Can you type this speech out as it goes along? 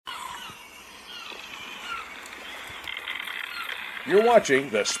You're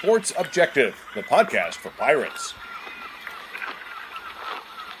watching The Sports Objective, the podcast for Pirates.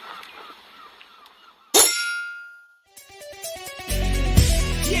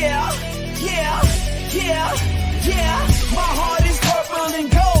 Yeah. My heart is purple and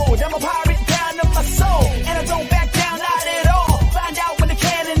gold. I'm a pirate down to my soul. And I don't back down, not at all. Find out when the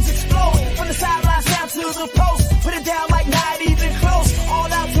cannons explode. From the sidelines down to the post. Put it down like not even close.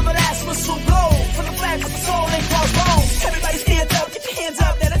 All out to the last whistle blow. From the flag with the soul and crossbones. Everybody stand up, get your hands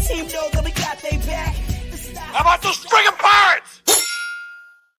up. Let a team know that we got they back. How about those friggin' Pirates?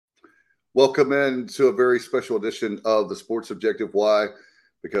 Welcome in to a very special edition of The Sports Objective. Why?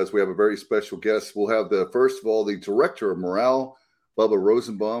 Because we have a very special guest. We'll have first of all, the director of morale, Bubba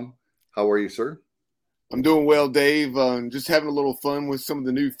Rosenbaum. How are you, sir? I'm doing well, Dave. Just having a little fun with some of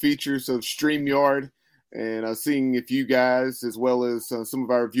the new features of StreamYard. And seeing if you guys, as well as some of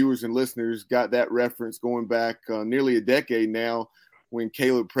our viewers and listeners, got that reference going back nearly a decade now when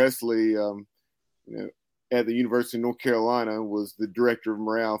Caleb Presley, at the University of North Carolina, was the director of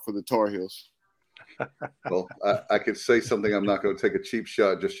morale for the Tar Heels. Well, I could say something. I'm not going to take a cheap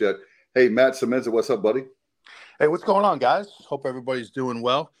shot just yet. Hey, Matt Semenza, what's up, buddy? Hey, what's going on, guys? Hope everybody's doing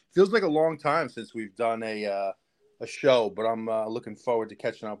well. Feels like a long time since we've done a show, but I'm looking forward to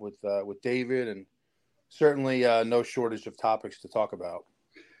catching up with David, and certainly no shortage of topics to talk about.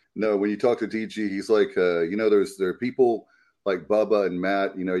 No, when you talk to DG, he's like, there are people like Bubba and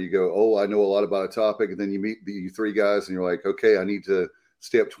Matt. You go, oh, I know a lot about a topic, and then you meet the three guys, and you're like, okay, I need to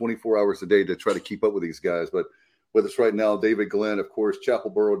stay up 24 hours a day to try to keep up with these guys. But with us right now, David Glenn, of course,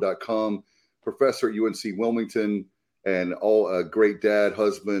 chapelboro.com, professor at UNC Wilmington, and all a great dad,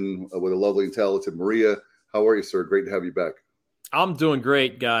 husband with a lovely and talented Maria. How are you, sir? Great to have you back. I'm doing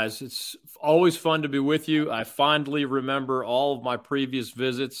great, guys. It's always fun to be with you. I fondly remember all of my previous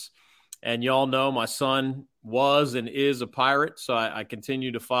visits, and y'all know my son was and is a Pirate, so I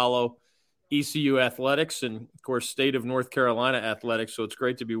continue to follow ECU athletics and, of course, state of North Carolina athletics. So it's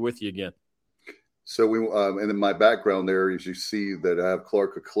great to be with you again. So and in my background there, as you see that I have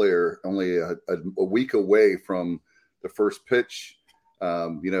Clark Leclerc only a week away from the first pitch. I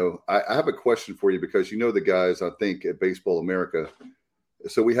have a question for you because the guys, I think, at Baseball America.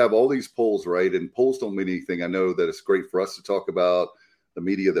 So we have all these polls, right? And polls don't mean anything. I know that it's great for us to talk about the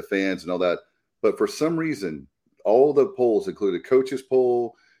media, the fans, and all that. But for some reason, all the polls, including coaches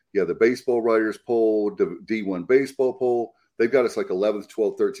poll, the baseball writers poll, the D1 baseball poll, they've got us like 11th,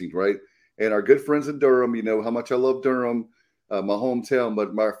 12th, 13th, right? And our good friends in Durham, you know how much I love Durham, my hometown,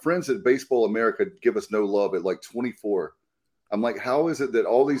 but my friends at Baseball America give us no love at like 24. I'm like, how is it that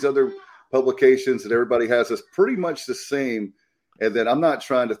all these other publications that everybody has us pretty much the same? And then I'm not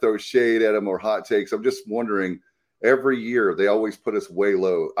trying to throw shade at them or hot takes. I'm just wondering, every year they always put us way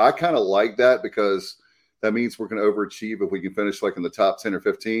low. I kind of like that because that means we're going to overachieve if we can finish like in the top 10 or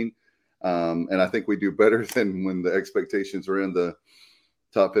 15. And I think we do better than when the expectations are in the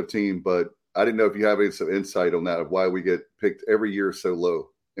top 15. But I didn't know if you have any some insight on that of why we get picked every year so low.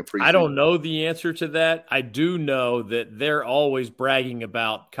 I don't know the answer to that. I do know that they're always bragging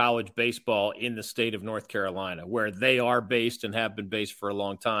about college baseball in the state of North Carolina, where they are based and have been based for a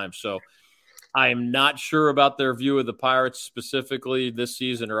long time. So I am not sure about their view of the Pirates specifically this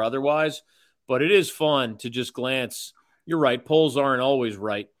season or otherwise. But it is fun to just glance. You're right, polls aren't always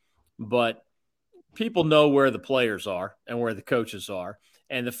right, but people know where the players are and where the coaches are.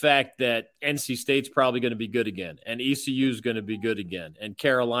 And the fact that NC State's probably going to be good again, and ECU is going to be good again, and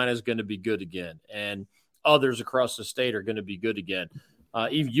Carolina's going to be good again, and others across the state are going to be good again.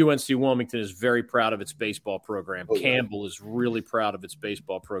 Even UNC Wilmington is very proud of its baseball program. Campbell is really proud of its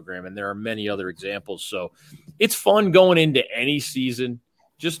baseball program, and there are many other examples. So it's fun going into any season.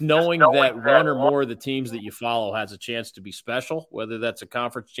 Just knowing that one or more of the teams that you follow has a chance to be special, whether that's a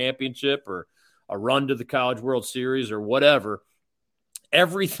conference championship or a run to the College World Series or whatever,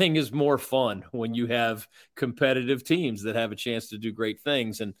 everything is more fun when you have competitive teams that have a chance to do great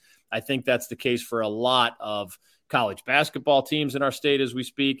things. And I think that's the case for a lot of college basketball teams in our state as we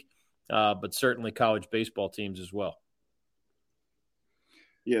speak, but certainly college baseball teams as well.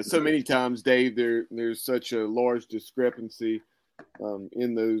 Yeah, so many times, Dave, there's such a large discrepancy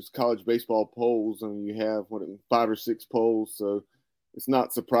in those college baseball polls. And you have 5 or 6 polls, so it's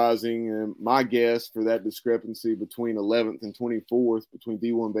not surprising. And my guess for that discrepancy between 11th and 24th between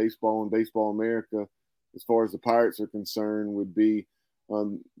D1 baseball and Baseball America, as far as the Pirates are concerned, would be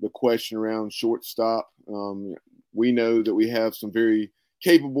the question around shortstop. We know that we have some very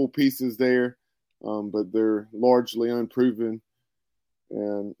capable pieces there, but they're largely unproven.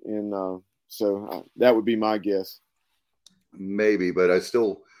 So that would be my guess. Maybe, but I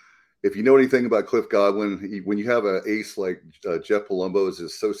still, if you know anything about Cliff Godwin, when you have an ace like Jeff Palumbo as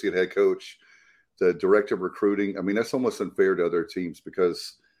his associate head coach, the director of recruiting, I mean, that's almost unfair to other teams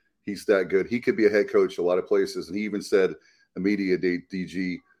because he's that good. He could be a head coach a lot of places. And he even said, media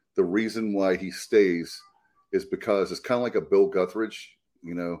DG, the reason why he stays is because it's kind of like a Bill Guthridge.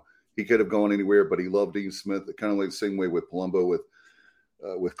 You know, he could have gone anywhere, but he loved Dean Smith. Kind of like the same way with Palumbo,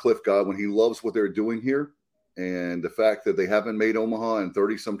 with Cliff Godwin. He loves what they're doing here. And the fact that they haven't made Omaha in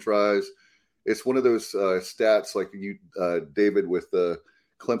 30-some tries, it's one of those stats like you, David, with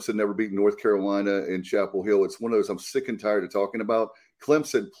Clemson never beating North Carolina in Chapel Hill. It's one of those I'm sick and tired of talking about.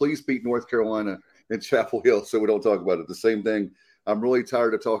 Clemson, please beat North Carolina in Chapel Hill so we don't talk about it. The same thing. I'm really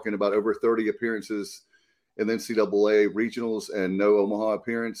tired of talking about over 30 appearances in the NCAA regionals and no Omaha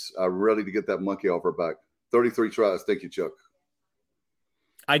appearance. I'm ready to get that monkey off our back. 33 tries. Thank you, Chuck.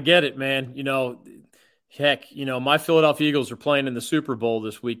 I get it, man. You know, heck, you know, my Philadelphia Eagles are playing in the Super Bowl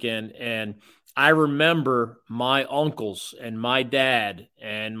this weekend, and I remember my uncles and my dad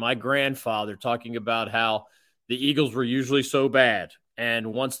and my grandfather talking about how the Eagles were usually so bad.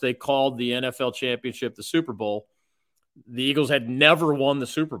 And once they called the NFL championship the Super Bowl, the Eagles had never won the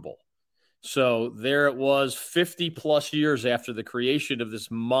Super Bowl. So there it was 50-plus years after the creation of this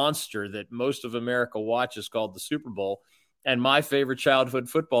monster that most of America watches called the Super Bowl. And my favorite childhood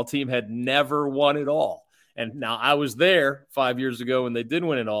football team had never won it all. And now I was there 5 years ago when they did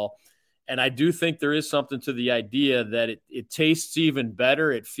win it all. And I do think there is something to the idea that it tastes even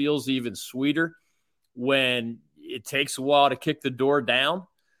better. It feels even sweeter when it takes a while to kick the door down.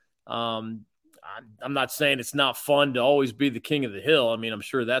 I'm not saying it's not fun to always be the king of the hill. I mean, I'm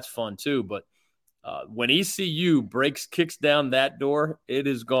sure that's fun too. But when ECU kicks down that door, it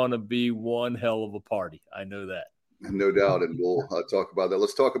is going to be one hell of a party. I know that. No doubt. And we'll talk about that.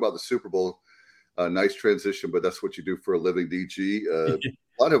 Let's talk about the Super Bowl. Nice transition, but that's what you do for a living, DG. A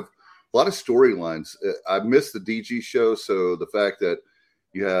lot of storylines. I missed the DG show. So the fact that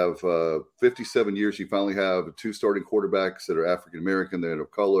you have 57 years, you finally have two starting quarterbacks that are African-American, that are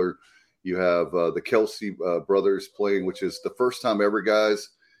of color. You have the Kelsey brothers playing, which is the first time ever, guys.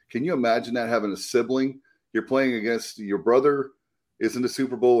 Can you imagine that, having a sibling? You're playing against your brother is in the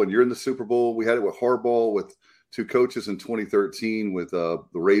Super Bowl and you're in the Super Bowl. We had it with Harbaugh with two coaches in 2013 with the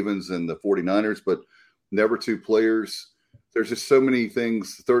Ravens and the 49ers, but never two players. There's just so many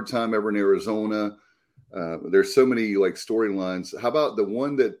things. Third time ever in Arizona. There's so many like storylines. How about the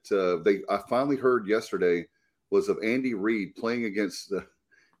one that I finally heard yesterday was of Andy Reid playing against the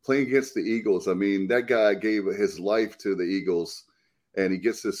Eagles. I mean, that guy gave his life to the Eagles, and he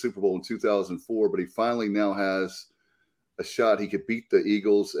gets to the Super Bowl in 2004, but he finally now has a shot. He could beat the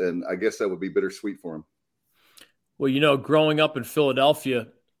Eagles, and I guess that would be bittersweet for him. Well, you know, growing up in Philadelphia,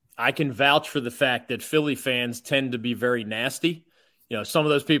 I can vouch for the fact that Philly fans tend to be very nasty. You know, some of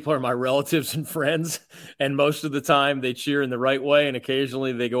those people are my relatives and friends, and most of the time they cheer in the right way, and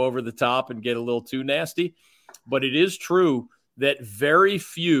occasionally they go over the top and get a little too nasty. But it is true that very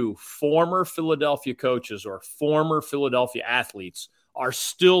few former Philadelphia coaches or former Philadelphia athletes are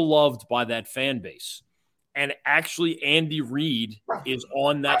still loved by that fan base. And actually, Andy Reid is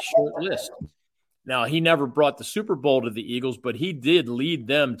on that short list. Now, he never brought the Super Bowl to the Eagles, but he did lead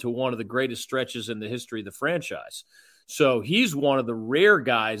them to one of the greatest stretches in the history of the franchise. So he's one of the rare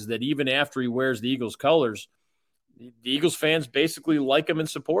guys that even after he wears the Eagles colors, the Eagles fans basically like him and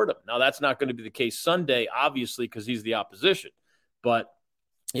support him. Now, that's not going to be the case Sunday, obviously, because he's the opposition. But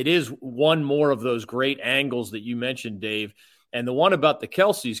it is one more of those great angles that you mentioned, Dave. And the one about the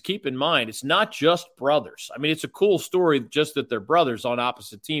Kelceys, keep in mind, it's not just brothers. I mean, it's a cool story just that they're brothers on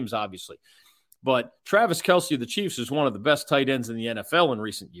opposite teams, obviously. But Travis Kelce of the Chiefs is one of the best tight ends in the NFL in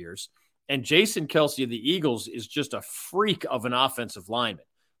recent years. And Jason Kelce of the Eagles is just a freak of an offensive lineman.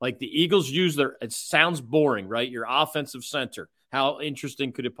 Like the Eagles use it sounds boring, right? Your offensive center. How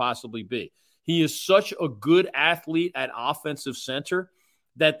interesting could it possibly be? He is such a good athlete at offensive center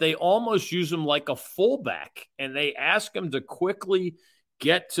that they almost use him like a fullback, and they ask him to quickly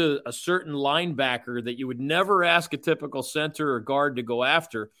get to a certain linebacker that you would never ask a typical center or guard to go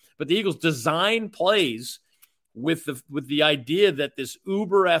after. But the Eagles design plays with the idea that this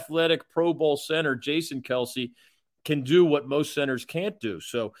uber athletic Pro Bowl center, Jason Kelce, can do what most centers can't do.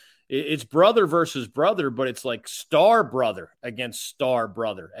 So it's brother versus brother, but it's like star brother against star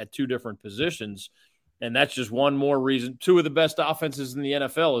brother at two different positions. And that's just one more reason. Two of the best offenses in the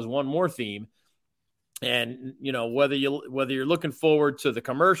NFL is one more theme. And, you know, whether you're looking forward to the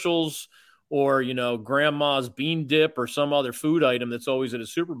commercials or, you know, grandma's bean dip or some other food item that's always at a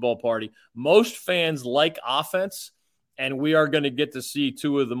Super Bowl party, most fans like offense, and we are going to get to see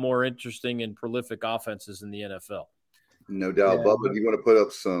two of the more interesting and prolific offenses in the NFL. No doubt. Yeah. Bubba, do you want to put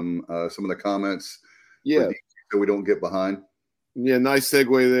up some of the comments? Yeah. So we don't get behind. Yeah, nice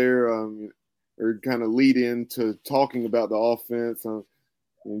segue there, or kind of lead into talking about the offense.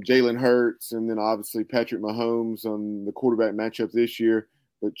 Jalen Hurts, and then obviously Patrick Mahomes on the quarterback matchup this year.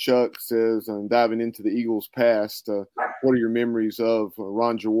 But Chuck says, diving into the Eagles' past, what are your memories of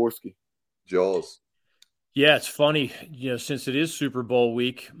Ron Jaworski? Jaws. Yeah, it's funny, since it is Super Bowl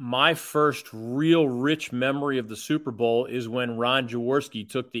week, my first real rich memory of the Super Bowl is when Ron Jaworski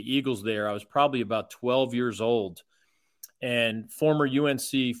took the Eagles there. I was probably about 12 years old, and former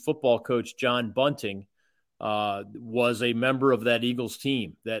UNC football coach John Bunting was a member of that Eagles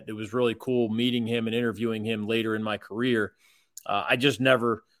team. That it was really cool meeting him and interviewing him later in my career. I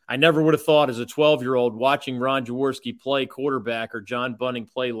never would have thought as a 12-year-old watching Ron Jaworski play quarterback or John Bunting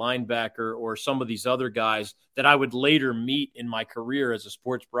play linebacker or some of these other guys that I would later meet in my career as a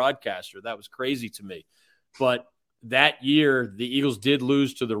sports broadcaster. That was crazy to me. But that year, the Eagles did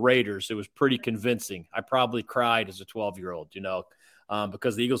lose to the Raiders. It was pretty convincing. I probably cried as a 12-year-old,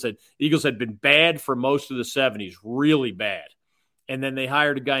 because the Eagles had been bad for most of the 70s, really bad. And then they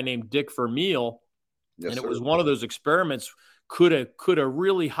hired a guy named Dick Vermeil, and it was one of those experiments. Could a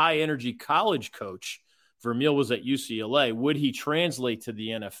really high-energy college coach, Vermeil was at UCLA, would he translate to the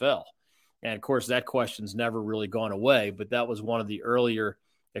NFL? And, of course, that question's never really gone away, but that was one of the earlier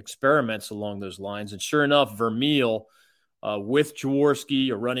experiments along those lines. And sure enough, Vermeil, with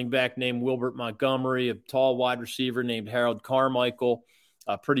Jaworski, a running back named Wilbert Montgomery, a tall wide receiver named Harold Carmichael,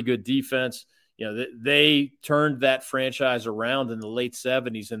 a pretty good defense. They turned that franchise around in the late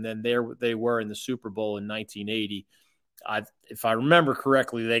 70s, and then there they were in the Super Bowl in 1980. If I remember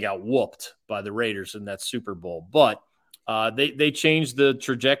correctly, they got whooped by the Raiders in that Super Bowl. But they changed the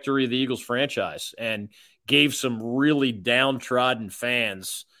trajectory of the Eagles franchise and gave some really downtrodden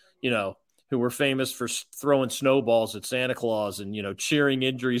fans, who were famous for throwing snowballs at Santa Claus and, cheering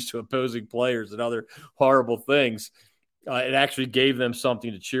injuries to opposing players and other horrible things. It actually gave them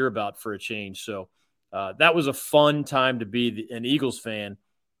something to cheer about for a change. So that was a fun time to be an Eagles fan,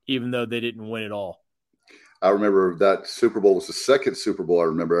 even though they didn't win it all. I remember that Super Bowl was the second Super Bowl I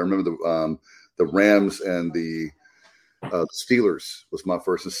remember. I remember the Rams and the Steelers was my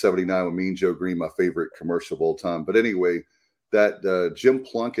first in '79 with Mean Joe Green, my favorite commercial of all time. But anyway, that Jim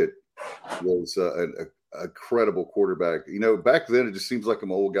Plunkett was an incredible quarterback. Back then it just seems like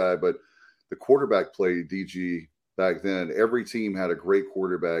I'm an old guy, but the quarterback play, DG, back then, every team had a great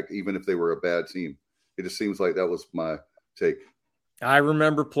quarterback, even if they were a bad team. It just seems like that was my take. I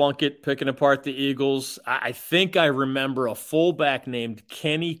remember Plunkett picking apart the Eagles. I think I remember a fullback named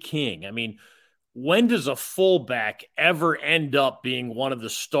Kenny King. I mean, when does a fullback ever end up being one of the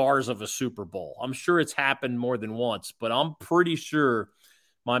stars of a Super Bowl? I'm sure it's happened more than once, but I'm pretty sure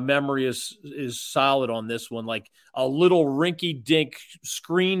my memory is solid on this one. Like a little rinky-dink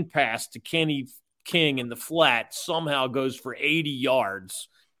screen pass to Kenny King in the flat somehow goes for 80 yards,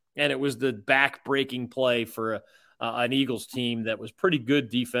 and it was the back-breaking play for an Eagles team that was pretty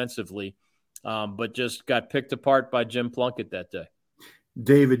good defensively, but just got picked apart by Jim Plunkett that day.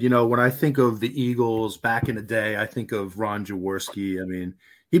 David, when I think of the Eagles back in the day, I think of Ron Jaworski. I mean,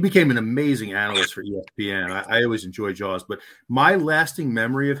 he became an amazing analyst for ESPN. I always enjoy Jaws, but my lasting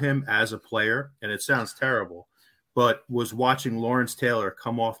memory of him as a player, and it sounds terrible, but was watching Lawrence Taylor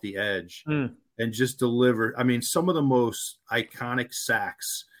come off the edge and just deliver. I mean, some of the most iconic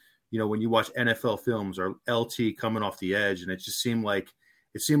sacks, when you watch NFL films, or LT coming off the edge, and it seemed like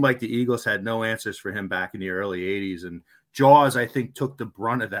the Eagles had no answers for him back in the early 80s. And Jaws, I think, took the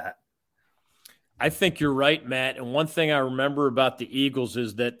brunt of that. I think you're right, Matt. And one thing I remember about the Eagles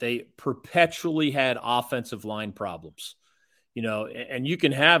is that they perpetually had offensive line problems. And you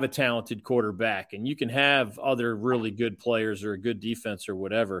can have a talented quarterback and you can have other really good players or a good defense or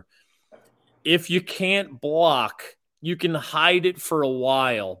whatever. If you can't block, you can hide it for a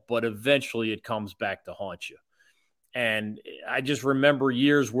while, but eventually it comes back to haunt you. And I just remember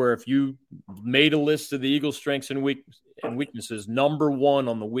years where if you made a list of the Eagles' strengths and weaknesses, number one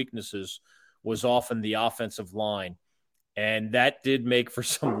on the weaknesses was often the offensive line. And that did make for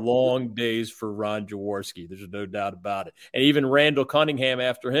some long days for Ron Jaworski. There's no doubt about it. And even Randall Cunningham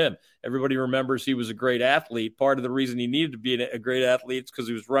after him. Everybody remembers he was a great athlete. Part of the reason he needed to be a great athlete is because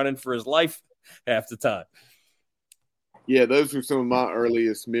he was running for his life half the time. Yeah, those are some of my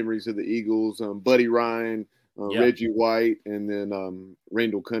earliest memories of the Eagles. Buddy Ryan, Reggie White, and then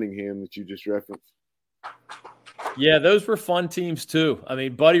Randall Cunningham that you just referenced. Yeah, those were fun teams too. I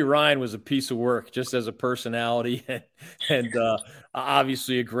mean, Buddy Ryan was a piece of work just as a personality and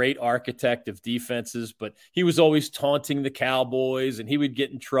obviously a great architect of defenses, but he was always taunting the Cowboys and he would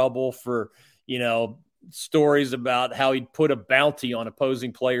get in trouble for, stories about how he'd put a bounty on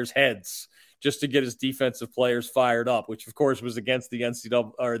opposing players' heads just to get his defensive players fired up, which of course was against the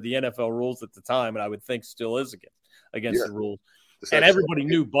NCAA or the NFL rules at the time, and I would think still is against the rules. And everybody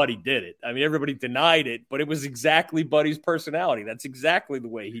knew Buddy did it. I mean, everybody denied it, but it was exactly Buddy's personality. That's exactly the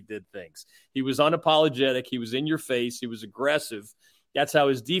way he did things. He was unapologetic. He was in your face. He was aggressive. That's how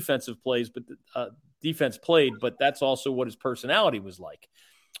his defense played, but that's also what his personality was like.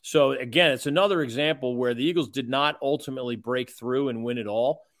 So, again, it's another example where the Eagles did not ultimately break through and win it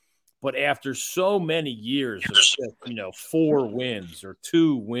all. But after so many years of, 4 wins or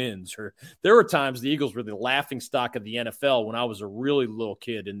 2 wins, or there were times the Eagles were the laughingstock of the NFL when I was a really little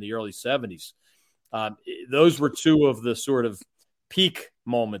kid in the early 70s. Those were 2 of the sort of peak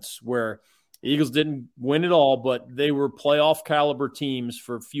moments where the Eagles didn't win it all, but they were playoff caliber teams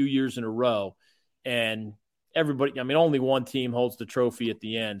for a few years in a row. And everybody, only one team holds the trophy at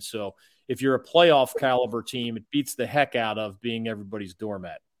the end. So if you're a playoff caliber team, it beats the heck out of being everybody's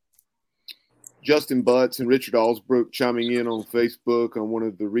doormat. Justin Butts and Richard Alsbrook chiming in on Facebook on one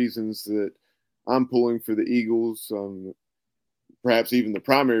of the reasons that I'm pulling for the Eagles. Perhaps even the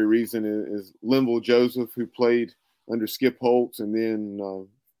primary reason is Linval Joseph, who played under Skip Holtz and then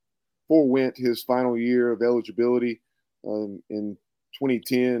forewent his final year of eligibility in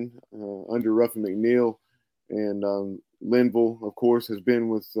 2010 under Ruffin McNeil. And Linval, of course, has been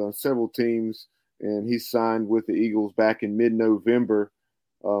with several teams, and he signed with the Eagles back in mid-November.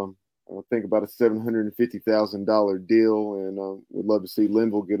 I think about a $750,000 deal, and would love to see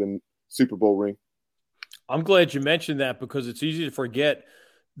Linval get a Super Bowl ring. I'm glad you mentioned that because it's easy to forget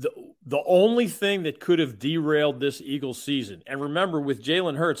the only thing that could have derailed this Eagles season. And remember, with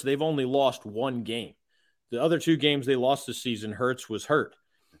Jalen Hurts, they've only lost 1 game. The other 2 games they lost this season, Hurts was hurt.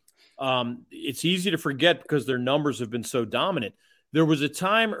 It's easy to forget because their numbers have been so dominant. There was a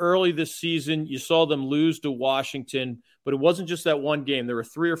time early this season you saw them lose to Washington, but it wasn't just that 1 game. There were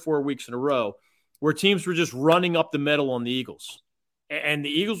 3 or 4 weeks in a row where teams were just running up the middle on the Eagles. And the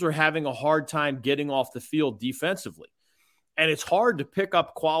Eagles were having a hard time getting off the field defensively. And it's hard to pick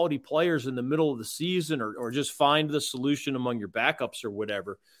up quality players in the middle of the season or just find the solution among your backups or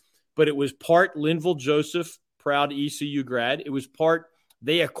whatever. But it was part Linval Joseph, proud ECU grad. It was part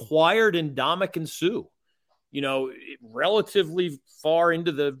they acquired Ndamukong Suh, relatively far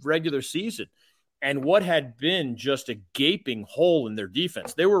into the regular season. And what had been just a gaping hole in their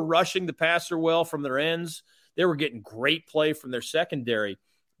defense. They were rushing the passer well from their ends. They were getting great play from their secondary.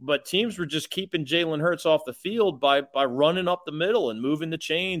 But teams were just keeping Jalen Hurts off the field by running up the middle and moving the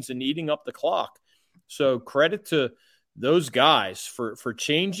chains and eating up the clock. So credit to those guys for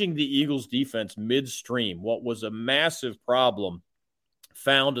changing the Eagles' defense midstream. What was a massive problem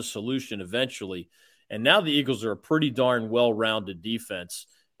found a solution eventually. And now the Eagles are a pretty darn well-rounded defense.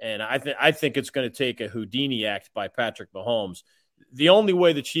 And I think it's going to take a Houdini act by Patrick Mahomes. The only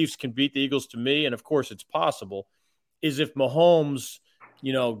way the Chiefs can beat the Eagles, to me, and of course it's possible, is if Mahomes,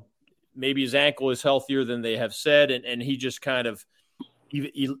 maybe his ankle is healthier than they have said, and he just kind of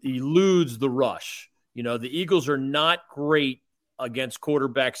eludes the rush. The Eagles are not great against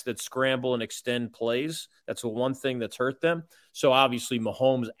quarterbacks that scramble and extend plays. That's the one thing that's hurt them. So obviously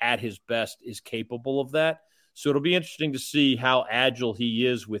Mahomes at his best is capable of that. So it'll be interesting to see how agile he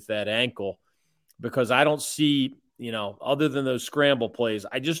is with that ankle, because I don't see, other than those scramble plays,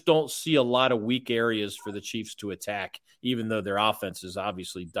 I just don't see a lot of weak areas for the Chiefs to attack, even though their offense is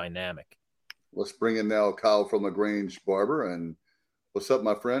obviously dynamic. Let's bring in now Kyle from LaGrange Barber. And what's up,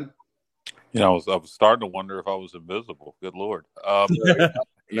 my friend? I was starting to wonder if I was invisible. Good Lord. I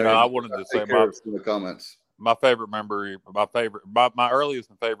wanted to say my favorite memory, my earliest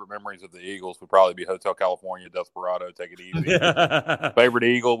and favorite memories of the Eagles would probably be Hotel California, Desperado, Take It Easy. Favorite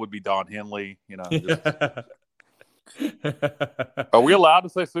Eagle would be Don Henley. Are we allowed to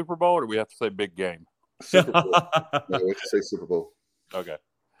say Super Bowl, or do we have to say big game? Super Bowl. No, we have to say Super Bowl. Okay.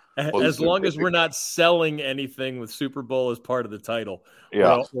 As long as we're not selling anything with Super Bowl as part of the title,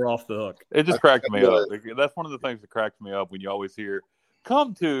 we're off the hook. It just cracked me up. That's one of the things that cracks me up when you always hear,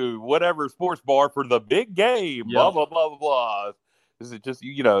 come to whatever sports bar for the big game, blah, blah, blah, blah, blah. Is it just,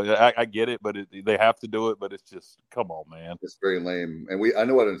 I get it, but they have to do it, but it's just, come on, man. It's very lame. And I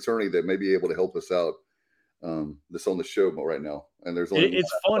know an attorney that may be able to help us out that's on the show right now. And there's only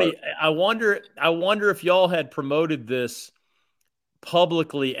it's funny. I wonder if y'all had promoted this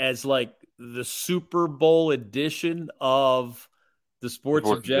publicly as like the Super Bowl edition of the Sports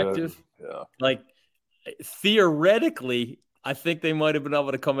Objective. Yeah. Like theoretically, I think they might have been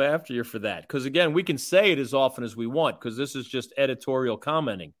able to come after you for that. Because again, we can say it as often as we want because this is just editorial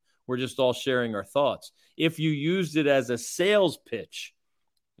commenting. We're just all sharing our thoughts. If you used it as a sales pitch,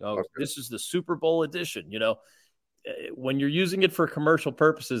 Okay. This is the Super Bowl edition. When you're using it for commercial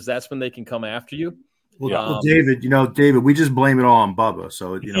purposes, that's when they can come after you. Well, David, we just blame it all on Bubba.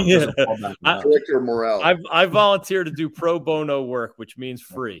 So, it doesn't fall back on morale. I volunteer to do pro bono work, which means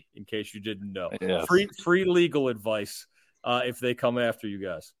free, in case you didn't know. Yes. Free legal advice if they come after you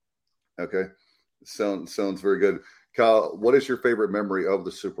guys. Okay. Sounds very good. Kyle, what is your favorite memory of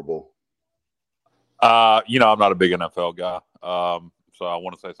the Super Bowl? I'm not a big NFL guy. So I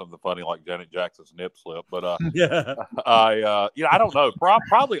want to say something funny like Janet Jackson's nip slip, but I don't know.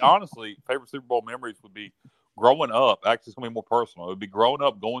 Probably, honestly, favorite Super Bowl memories would be growing up. Actually, it's gonna be more personal. It would be growing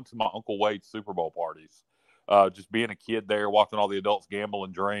up, going to my Uncle Wade's Super Bowl parties, just being a kid there, watching all the adults gamble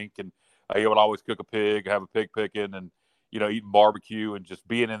and drink, and he would always cook a pig, have a pig picking, and eating barbecue, and just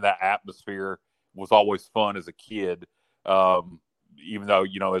being in that atmosphere was always fun as a kid. Even though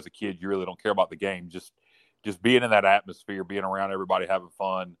as a kid you really don't care about the game, just being in that atmosphere, being around everybody having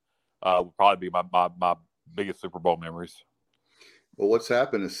fun, would probably be my biggest Super Bowl memories. Well, what's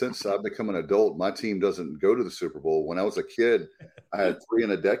happened is since I've become an adult, my team doesn't go to the Super Bowl. When I was a kid, I had 4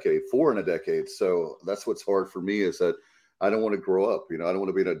 in a decade. So that's what's hard for me is that I don't want to grow up. I don't want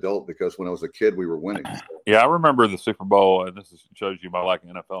to be an adult because when I was a kid, we were winning. Yeah, I remember the Super Bowl, and this shows you my lack of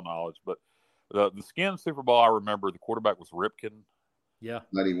NFL knowledge, but the Skins Super Bowl, I remember the quarterback was Ripken. Yeah.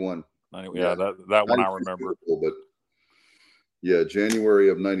 91. Yeah, that one I remember. But yeah, January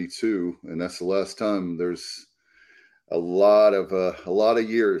of 92, and that's the last time. There's a lot of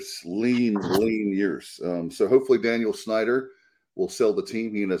years, lean years. So hopefully Daniel Snyder will sell the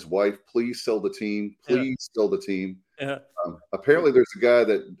team. He and his wife, please sell the team. Please sell the team. Yeah. Apparently, there's a guy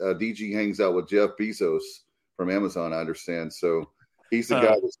that DG hangs out with, Jeff Bezos from Amazon. I understand. So he's the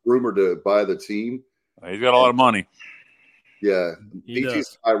guy that's rumored to buy the team. He's got a lot of money. Yeah,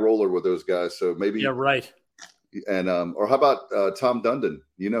 DG's a high roller with those guys. So maybe. Yeah, right. And or how about Tom Dundon?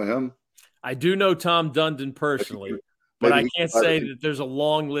 You know him? I do know Tom Dundon personally, but I can't say that there's a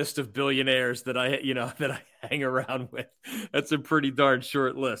long list of billionaires that I hang around with. That's a pretty darn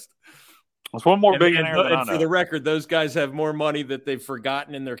short list. There's one more billionaire than I know. For the record, those guys have more money that they've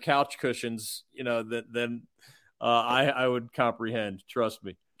forgotten in their couch cushions, than I would comprehend. Trust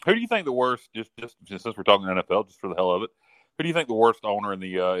me. Who do you think the worst? Just since we're talking NFL, just for the hell of it, who do you think the worst owner in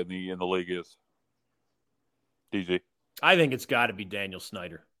the league is? DG. I think it's got to be Daniel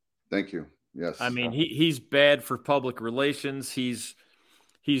Snyder. Thank you. Yes. I mean, he's bad for public relations. He's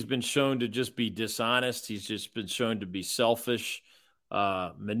been shown to just be dishonest. He's just been shown to be selfish,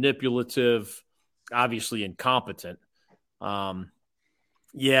 manipulative, obviously incompetent.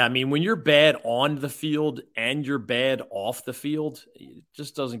 Yeah, I mean, when you're bad on the field and you're bad off the field, it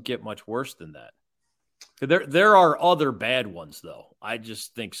just doesn't get much worse than that. There are other bad ones, though. I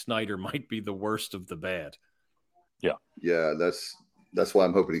just think Snyder might be the worst of the bad. Yeah, that's why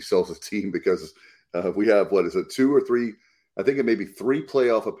I'm hoping he sells his team because we have, 2 or 3, I think it may be 3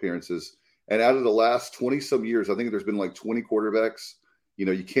 playoff appearances. And out of the last 20-some years, I think there's been like 20 quarterbacks.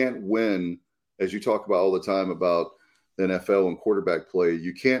 You can't win, as you talk about all the time about the NFL and quarterback play.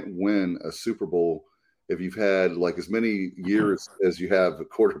 You can't win a Super Bowl if you've had like as many years as you have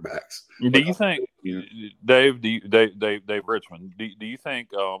quarterbacks. Do you think, Dave Richmond, do you think,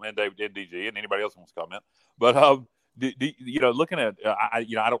 and Dave and DG and anybody else wants to comment, but looking at, I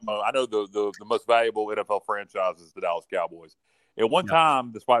don't know. I know the most valuable NFL franchise is the Dallas Cowboys. At one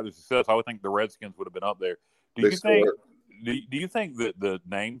time, despite their success, I would think the Redskins would have been up there. Do you think that the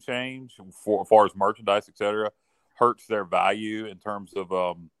name change as far as merchandise, et cetera, hurts their value in terms of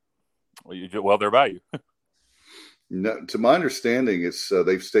their value? No, to my understanding, it's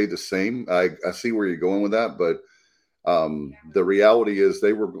they've stayed the same. I see where you're going with that, but the reality is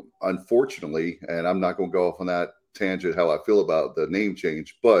they were, unfortunately, and I'm not going to go off on that tangent how I feel about the name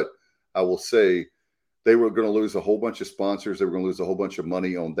change, but I will say they were going to lose a whole bunch of sponsors. They were going to lose a whole bunch of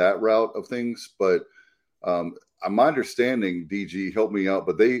money on that route of things. But my understanding, DG, help me out,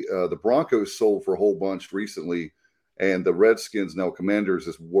 but the Broncos sold for a whole bunch recently, and the Redskins, now Commanders,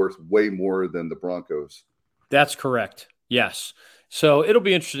 is worth way more than the Broncos. That's correct. Yes. So it'll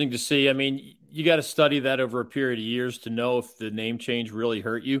be interesting to see. I mean, you got to study that over a period of years to know if the name change really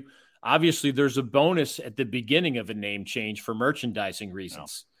hurt you. Obviously, there's a bonus at the beginning of a name change for merchandising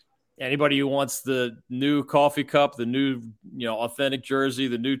reasons. No. Anybody who wants the new coffee cup, the new authentic jersey,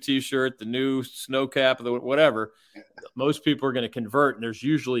 the new T-shirt, the new snow cap, whatever, most people are going to convert, and there's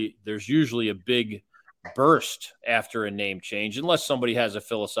usually a big burst after a name change, unless somebody has a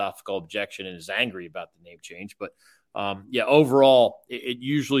philosophical objection and is angry about the name change. But overall, it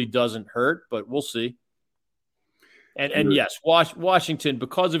usually doesn't hurt, but we'll see. And yes, Washington,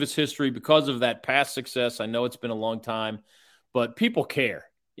 because of its history, because of that past success, I know it's been a long time, but people care.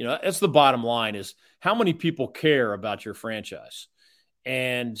 You know, that's the bottom line, is how many people care about your franchise.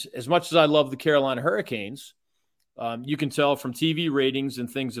 And as much as I love the Carolina Hurricanes, you can tell from TV ratings and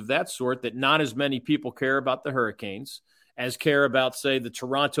things of that sort that not as many people care about the Hurricanes as care about, say, the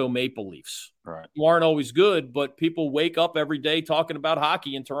Toronto Maple Leafs. Right. Who aren't always good, but people wake up every day talking about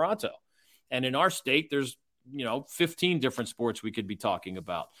hockey in Toronto. And in our state, there's 15 different sports we could be talking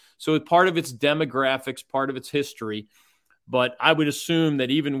about. So part of its demographics, part of its history. But I would assume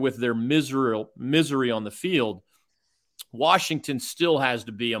that even with their misery on the field, Washington still has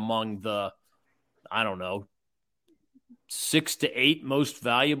to be among the, 6 to 8 most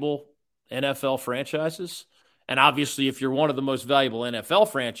valuable NFL franchises. And obviously, if you're one of the most valuable NFL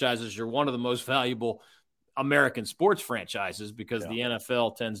franchises, you're one of the most valuable American sports franchises, because the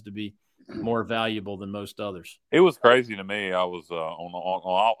NFL tends to be more valuable than most others. It was crazy to me. I was on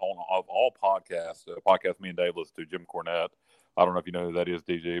all podcasts, podcast me and Dave listened to, Jim Cornette. I don't know if you know who that is,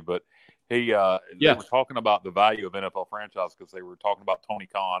 DJ, but they were talking about the value of NFL franchise, because they were talking about Tony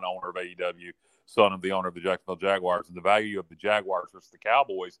Khan, owner of AEW, son of the owner of the Jacksonville Jaguars, and the value of the Jaguars versus the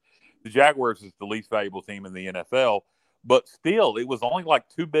Cowboys. The Jaguars is the least valuable team in the NFL, but still, it was only like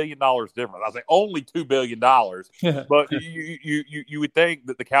 $2 billion different. I say only $2 billion, but you would think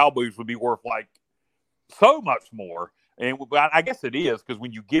that the Cowboys would be worth like so much more, and I guess it is, because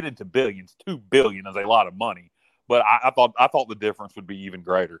when you get into billions, $2 billion is a lot of money. But I thought the difference would be even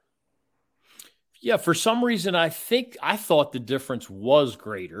greater. Yeah, for some reason, I thought the difference was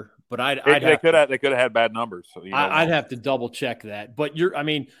greater, but they could have had bad numbers. So, I'd have to double check that. But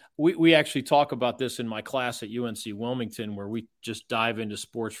we actually talk about this in my class at UNC Wilmington, where we just dive into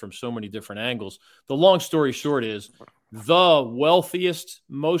sports from so many different angles. The long story short is, the wealthiest,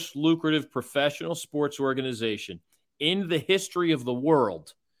 most lucrative professional sports organization in the history of the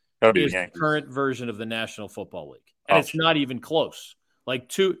world is the current version of the National Football League. And it's not even close. Like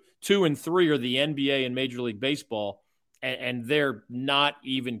 2 and 3 are the NBA and Major League Baseball, and they're not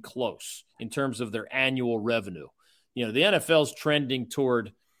even close in terms of their annual revenue. The NFL's trending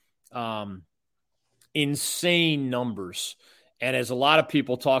toward insane numbers. And as a lot of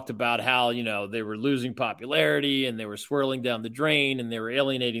people talked about how, they were losing popularity and they were swirling down the drain and they were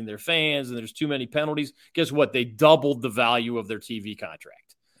alienating their fans and there's too many penalties, guess what? They doubled the value of their TV contract.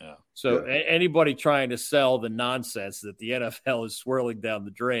 So anybody trying to sell the nonsense that the NFL is swirling down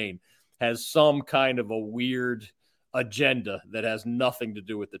the drain has some kind of a weird agenda that has nothing to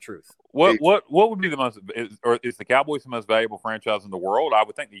do with the truth. What would be the most, or is the Cowboys the most valuable franchise in the world? I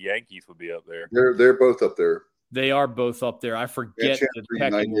would think the Yankees would be up there. They're both up there. They are both up there. I forget the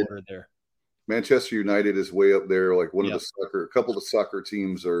pecking order there. Manchester United is way up there. Like a couple of the soccer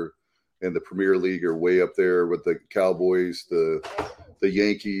teams are in the Premier League are way up there with the Cowboys, the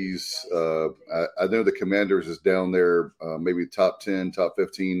Yankees. I know the Commanders is down there, maybe top 10, top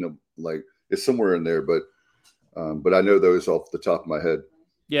 15. Like it's somewhere in there, but I know those off the top of my head.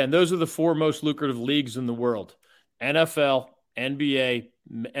 Yeah, and those are the 4 most lucrative leagues in the world: NFL, NBA,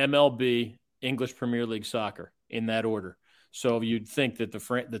 MLB, English Premier League soccer, in that order. So you'd think that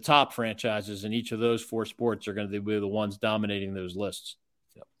the top franchises in each of those 4 sports are going to be the ones dominating those lists.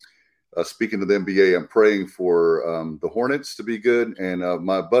 Yep. Speaking of the NBA, I'm praying for the Hornets to be good. And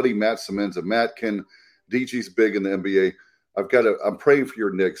my buddy Matt Semenza, DG's big in the NBA. I'm praying for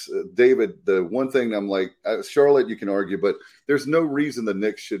your Knicks. David, the one thing I'm like, Charlotte, you can argue, but there's no reason the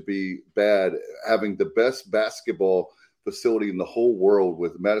Knicks should be bad, having the best basketball facility in the whole world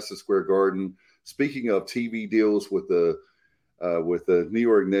with Madison Square Garden. Speaking of TV deals with the New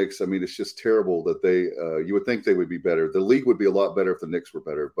York Knicks, I mean, it's just terrible that you would think they would be better. The league would be a lot better if the Knicks were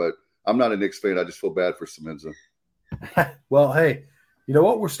better, but I'm not a Knicks fan. I just feel bad for Semenza. Well, hey, you know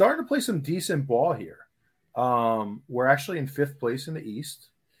what? We're starting to play some decent ball here. We're actually in 5th place in the East.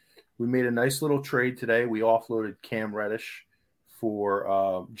 We made a nice little trade today. We offloaded Cam Reddish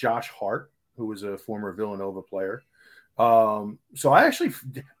for Josh Hart, who was a former Villanova player. So I actually,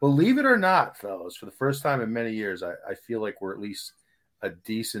 believe it or not, fellas, for the first time in many years, I feel like we're at least a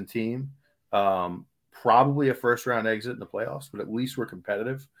decent team. Probably a first-round exit in the playoffs, but at least we're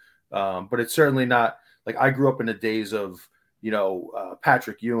competitive. But it's certainly not like I grew up in the days of,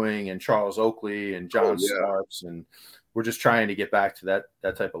 Patrick Ewing and Charles Oakley and John Starks, and we're just trying to get back to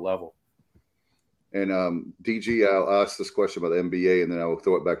that type of level. And DG, I'll ask this question about the NBA, and then I will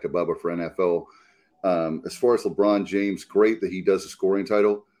throw it back to Bubba for NFL. As far as LeBron James, great that he does a scoring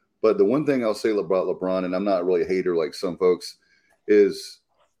title. But the one thing I'll say about LeBron, and I'm not really a hater like some folks, is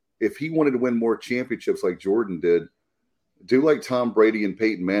if he wanted to win more championships like Jordan did, do like Tom Brady and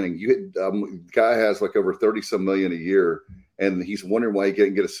Peyton Manning. Guy has like over 30-some million a year, and he's wondering why he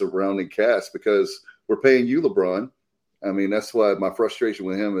can't get a surrounding cast because we're paying you, LeBron. I mean, that's why my frustration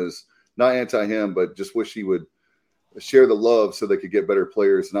with him is not anti him, but just wish he would share the love so they could get better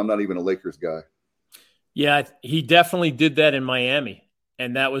players. And I'm not even a Lakers guy. Yeah, he definitely did that in Miami.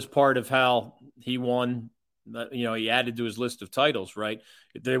 And that was part of how he won. He added to his list of titles, right?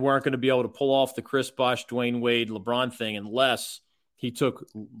 They weren't going to be able to pull off the Chris Bosh, Dwayne Wade, LeBron thing unless he took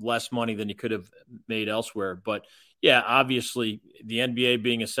less money than he could have made elsewhere. But, yeah, obviously the NBA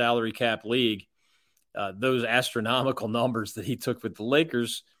being a salary cap league, those astronomical numbers that he took with the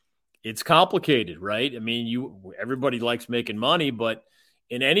Lakers, it's complicated, right? I mean, everybody likes making money, but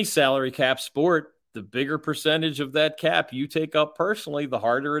in any salary cap sport, the bigger percentage of that cap you take up personally, the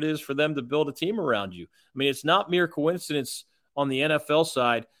harder it is for them to build a team around you. I mean, it's not mere coincidence on the NFL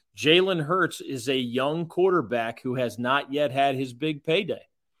side. Jalen Hurts is a young quarterback who has not yet had his big payday.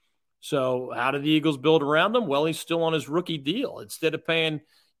 So how do the Eagles build around him? Well, he's still on his rookie deal. Instead of paying,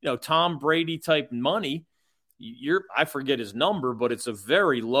 Tom Brady type money, I forget his number, but it's a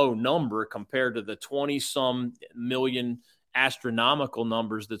very low number compared to the 20-some million astronomical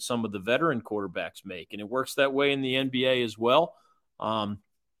numbers that some of the veteran quarterbacks make. And it works that way in the NBA as well.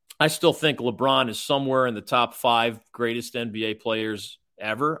 I still think LeBron is somewhere in the top 5 greatest NBA players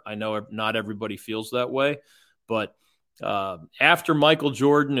ever. I know not everybody feels that way, but after Michael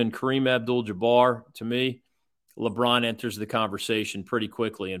Jordan and Kareem Abdul-Jabbar, to me, LeBron enters the conversation pretty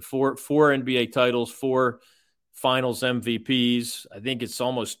quickly. And four NBA titles, 4 Finals MVPs. I think he's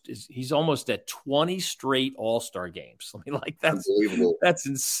almost at 20 straight All-Star games. I mean, that's unbelievable. That's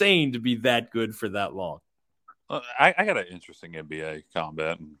insane to be that good for that long. I got an interesting NBA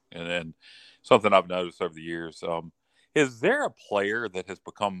comment and something I've noticed over the years. Is there a player that has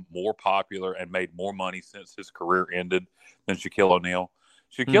become more popular and made more money since his career ended than Shaquille O'Neal?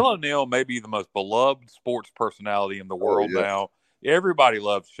 Shaquille O'Neal may be the most beloved sports personality in the world now. Everybody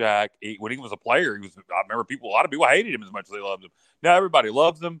loves Shaq. When he was a player, I remember a lot of people hated him as much as they loved him. Now everybody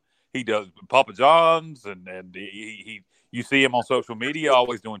loves him. He does Papa John's, and you see him on social media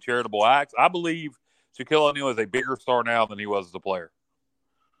always doing charitable acts. I believe Shaquille O'Neal is a bigger star now than he was as a player.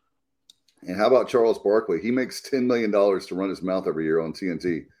 And how about Charles Barkley? He makes $10 million to run his mouth every year on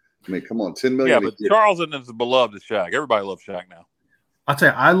TNT. I mean, come on, $10 million. Yeah, but Charles isn't as beloved as Shaq. Everybody loves Shaq now. I'll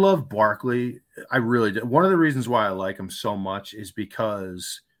tell you, I love Barkley. I really do. One of the reasons why I like him so much is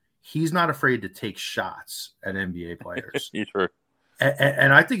because he's not afraid to take shots at NBA players. True.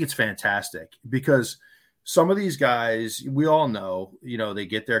 And I think it's fantastic because some of these guys, we all know, they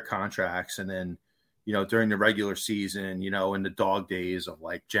get their contracts and then, during the regular season, in the dog days of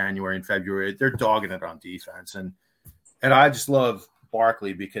like January and February, they're dogging it on defense. And I just love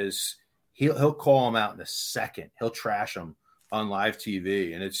Barkley because he'll call him out in a second. He'll trash him on live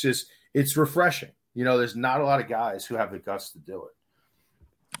TV. And it's refreshing. There's not a lot of guys who have the guts to do it.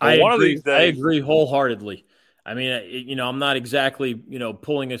 I agree wholeheartedly. I mean, I'm not exactly,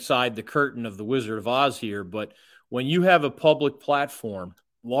 pulling aside the curtain of the Wizard of Oz here, but when you have a public platform,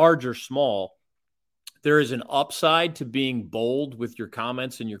 large or small, there is an upside to being bold with your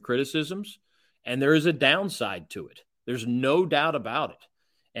comments and your criticisms, and there is a downside to it. There's no doubt about it.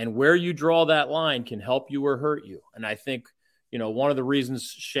 And where you draw that line can help you or hurt you. And I think, one of the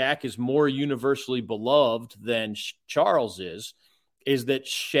reasons Shaq is more universally beloved than Charles is that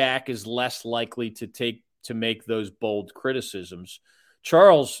Shaq is less likely to make those bold criticisms.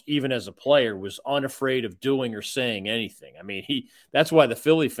 Charles, even as a player, was unafraid of doing or saying anything. I mean, that's why the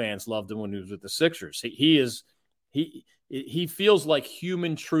Philly fans loved him when he was with the Sixers. He feels like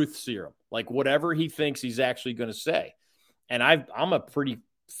human truth serum, like whatever he thinks he's actually going to say. And I'm a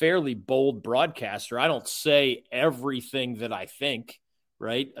fairly bold broadcaster. I don't say everything that I think,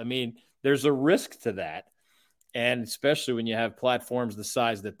 right? I mean, there's a risk to that. And especially when you have platforms the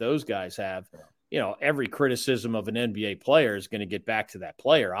size that those guys have, every criticism of an NBA player is going to get back to that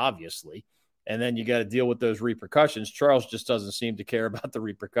player, obviously. And then you got to deal with those repercussions. Charles just doesn't seem to care about the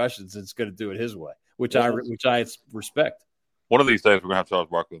repercussions. It's going to do it his way, which I respect. One of these days, we're going to have Charles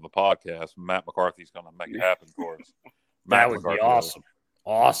Barkley on the podcast. Matt McCarthy's going to make it happen for us. That would be awesome.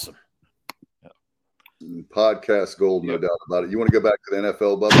 Awesome. Yeah. Podcast gold, no doubt about it. You want to go back to the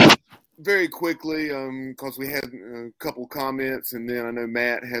NFL, Bubba? Very quickly, because we had a couple comments, and then I know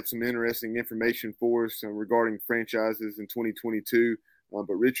Matt had some interesting information for us regarding franchises in 2022.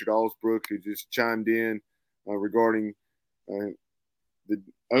 But Richard Allsbrook, who just chimed in regarding the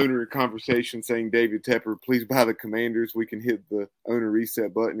owner conversation, saying, David Tepper, please buy the Commanders. We can hit the owner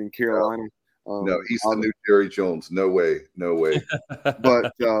reset button in Carolina. No, he's the new Jerry Jones. No way.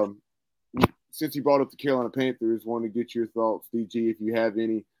 But since you brought up the Carolina Panthers, wanted to get your thoughts, DG, if you have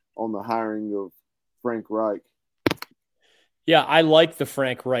any, on the hiring of Frank Reich. Yeah, I like the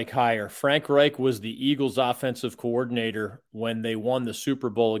Frank Reich hire. Frank Reich was the Eagles offensive coordinator when they won the Super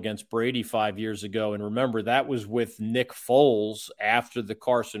Bowl against Brady 5 years ago. And remember, that was with Nick Foles after the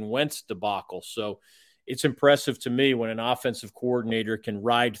Carson Wentz debacle. So it's impressive to me when an offensive coordinator can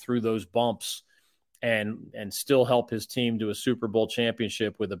ride through those bumps and still help his team to a Super Bowl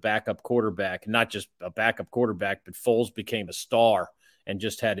championship with a backup quarterback. Not just a backup quarterback, but Foles became a star and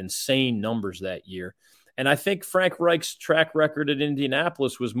just had insane numbers that year. And I think Frank Reich's track record at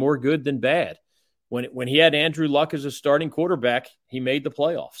Indianapolis was more good than bad. When he had Andrew Luck as a starting quarterback, he made the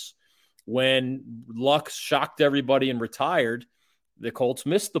playoffs. When Luck shocked everybody and retired, the Colts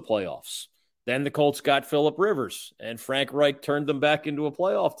missed the playoffs. Then the Colts got Phillip Rivers, and Frank Reich turned them back into a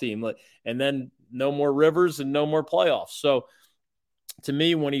playoff team. And then no more Rivers and no more playoffs. So to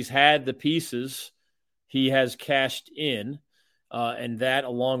me, when he's had the pieces, he has cashed in. And that,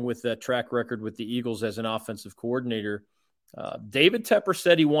 along with that track record with the Eagles as an offensive coordinator, David Tepper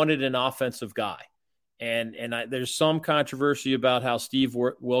said he wanted an offensive guy. And there's some controversy about how Steve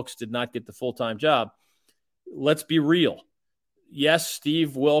Wilks did not get the full-time job. Let's be real. Yes,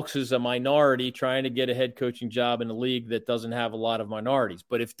 Steve Wilks is a minority trying to get a head coaching job in a league that doesn't have a lot of minorities.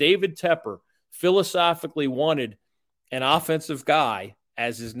 But if David Tepper philosophically wanted an offensive guy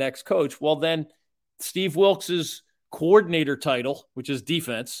as his next coach, well, then Steve Wilks's coordinator title, which is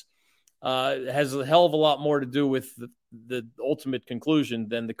defense, has a hell of a lot more to do with the ultimate conclusion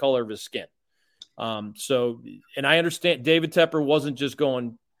than the color of his skin. And I understand David Tepper wasn't just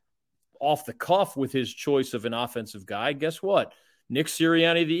going off the cuff with his choice of an offensive guy. Guess what? Nick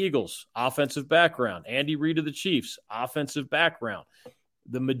Sirianni of the Eagles, offensive background. Andy Reid of the Chiefs, offensive background.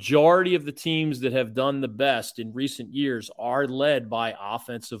 The majority of the teams that have done the best in recent years are led by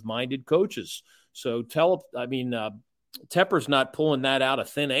offensive-minded coaches. So Tepper's not pulling that out of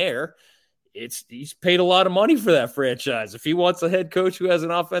thin air. He's paid a lot of money for that franchise. If he wants a head coach who has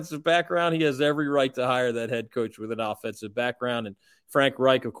an offensive background, he has every right to hire that head coach with an offensive background. And Frank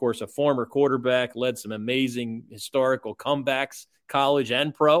Reich, of course, a former quarterback, led some amazing historical comebacks, college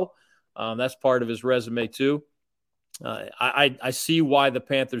and pro. That's part of his resume too. I see why the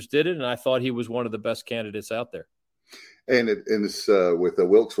Panthers did it, and I thought he was one of the best candidates out there. And this with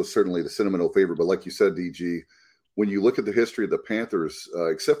Wilks was certainly the sentimental favorite. But like you said, DG, when you look at the history of the Panthers,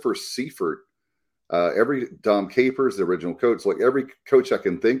 except for Seifert, every Dom Capers, the original coach, like every coach I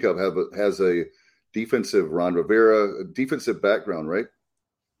can think of has a defensive, Ron Rivera, a defensive background, right?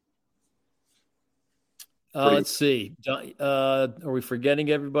 Let's see. Are we forgetting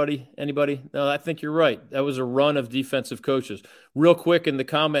anybody? No, I think you're right. That was a run of defensive coaches. Real quick in the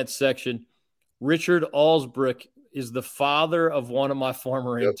comments section, Richard Alsbrick is the father of one of my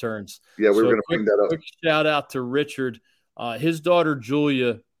former interns. Yeah, we were going to bring that up. Quick shout out to Richard. His daughter,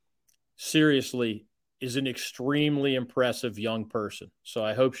 Julia, seriously, is an extremely impressive young person. So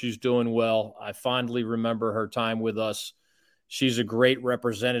I hope she's doing well. I fondly remember her time with us. She's a great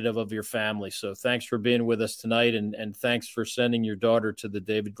representative of your family. So thanks for being with us tonight, and thanks for sending your daughter to the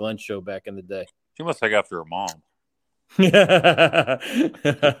David Glenn show back in the day. She must take after her mom.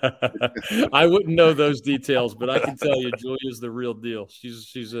 I wouldn't know those details, but I can tell you Julia's the real deal.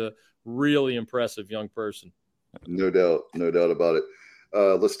 She's a really impressive young person. No doubt about it.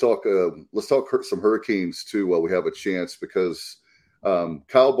 Let's talk some Hurricanes too while we have a chance, because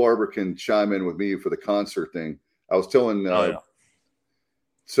Kyle Barber can chime in with me for the concert thing. I was telling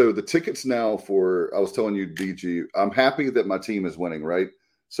so the tickets now I was telling you, DG, I'm happy that my team is winning, right?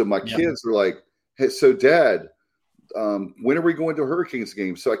 So my kids are like, hey, so Dad, when are we going to a Hurricanes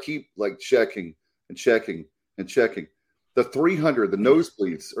game? So I keep like checking. The 300, the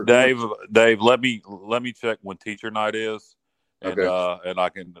nosebleeds are Dave, let me check when teacher night is, and and I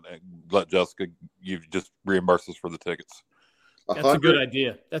can let Jessica just reimburse us for the tickets. That's a good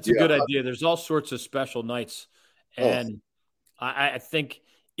idea. That's a good idea. There's all sorts of special nights, and I think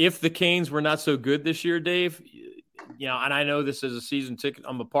if the Canes were not so good this year, Dave, and I know this is a season ticket.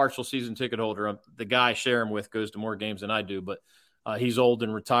 I'm a partial season ticket holder. The guy I share him with goes to more games than I do, but he's old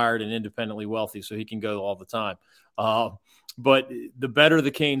and retired and independently wealthy, so he can go all the time. But the better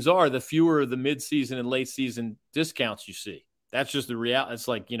the Canes are, the fewer the midseason and late season discounts you see. That's just the reality. It's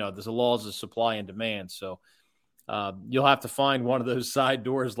like, there's the laws of supply and demand. So you'll have to find one of those side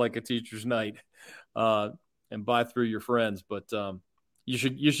doors like a teacher's night and buy through your friends. But you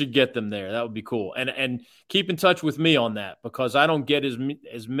should get them there. That would be cool. And keep in touch with me on that, because I don't get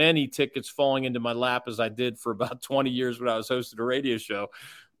as many tickets falling into my lap as I did for about 20 years when I was hosting a radio show.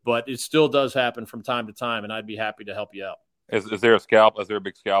 But it still does happen from time to time, and I'd be happy to help you out. Is there a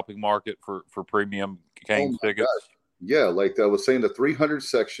big scalping market for premium Canes tickets? Gosh. Yeah, like I was saying, the 300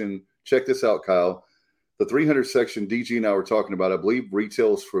 section, check this out, Kyle. the 300 section DG and I were talking about, I believe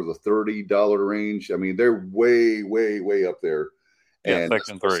retails for the $30 range. I mean, they're way, way, way up there. Yeah, and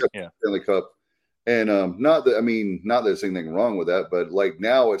section 3. Yeah, Stanley Cup. And not that there's anything wrong with that, but like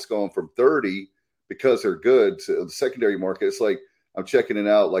now it's going from 30 because they're good to the secondary market. It's like I'm checking it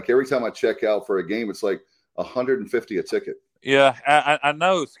out. Like every time I check out for a game, it's like $150 a ticket. Yeah, I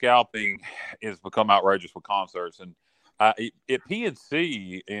know scalping has become outrageous with concerts, and at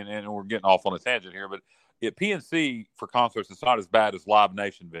PNC, and we're getting off on a tangent here, but at PNC for concerts, it's not as bad as Live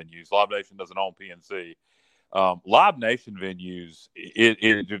Nation venues. Live Nation doesn't own PNC. Live Nation venues,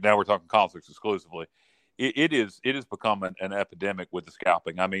 now we're talking concerts exclusively. It has become an epidemic with the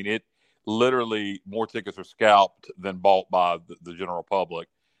scalping. I mean, it literally more tickets are scalped than bought by the general public.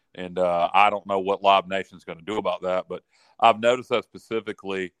 And I don't know what Live Nation is going to do about that, but I've noticed that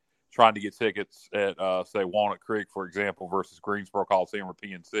specifically trying to get tickets at, say, Walnut Creek, for example, versus Greensboro Coliseum or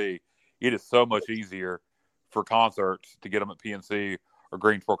PNC. It is so much easier for concerts to get them at PNC or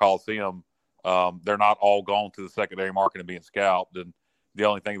Greensboro Coliseum. They're not all going to the secondary market and being scalped. And the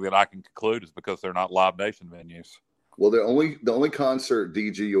only thing that I can conclude is because they're not Live Nation venues. Well, the only concert,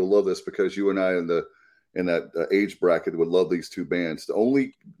 DG, you'll love this because you and I in that age bracket would love these two bands. The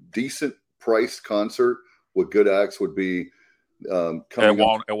only decent priced concert with good acts would be coming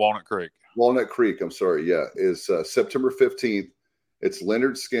at Walnut Creek. Walnut Creek, I'm sorry, yeah, is September 15th. It's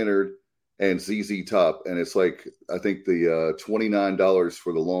Leonard Skinner and ZZ Top, and it's like I think the $29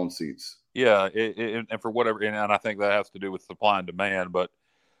 for the lawn seats. Yeah, and for whatever, and I think that has to do with supply and demand. But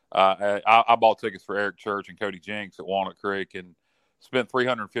I bought tickets for Eric Church and Cody Jinks at Walnut Creek and spent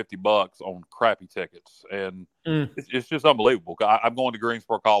 $350 on crappy tickets, and it's just unbelievable. I'm going to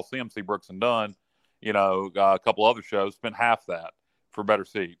Greensboro Coliseum, see Brooks and Dunn, a couple other shows, spent half that for better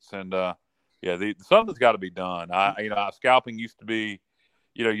seats, and something's got to be done. Scalping used to be,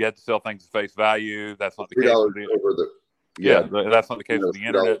 you had to sell things at face value. That's not the case. That's not the case with the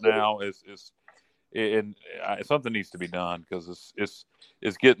internet now. Something needs to be done because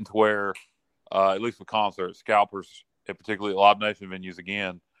it's getting to where, at least with concerts, scalpers, and particularly Live Nation venues,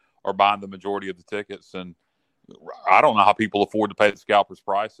 again, are buying the majority of the tickets. And I don't know how people afford to pay the scalpers'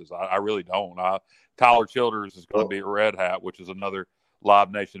 prices. I really don't. Tyler Childers is going to be at Red Hat, which is another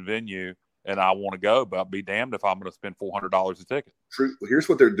Live Nation venue, and I want to go, but I'll be damned if I'm going to spend $400 a ticket. True. Here's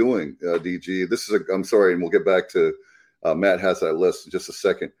what they're doing, DG. I'm sorry, and we'll get back to Matt has that list in just a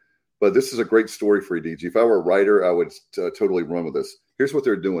second. But this is a great story for you, DG. If I were a writer, I would totally run with this. Here's what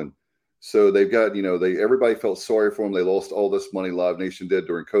they're doing. So they've got, everybody felt sorry for them. They lost all this money Live Nation did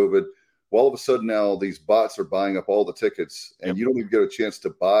during COVID. Well, all of a sudden now these bots are buying up all the tickets, and you don't even get a chance to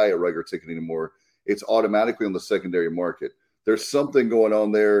buy a regular ticket anymore. It's automatically on the secondary market. There's something going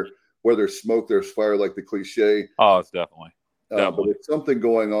on there. Where there's smoke, there's fire, like the cliche. Oh, it's definitely. But there's something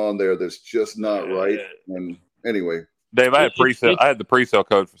going on there that's just not right. And anyway. Dave, I had pre-sale. I had the pre-sale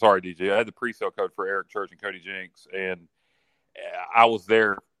code. Sorry, DJ. I had the pre-sale code for Eric Church and Cody Jinks, and I was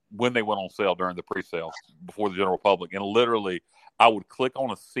there when they went on sale during the pre-sale before the general public. And literally, I would click on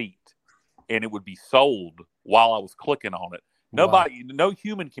a seat, and it would be sold while I was clicking on it. No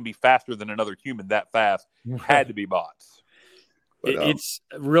human can be faster than another human that fast. Had to be bots. But, it's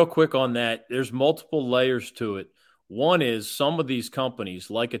real quick on that. There's multiple layers to it. One is some of these companies,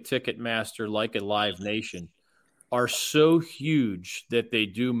 like a Ticketmaster, like a Live Nation, are so huge that they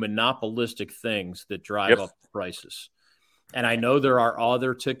do monopolistic things that drive up the prices. And I know there are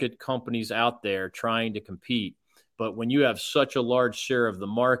other ticket companies out there trying to compete, but when you have such a large share of the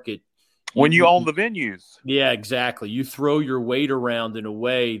market, when you own the venues. Yeah, exactly. You throw your weight around in a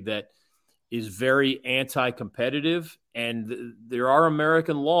way that is very anti-competitive, and there are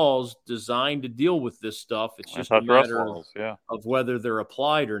American laws designed to deal with this stuff. It's just a matter of whether they're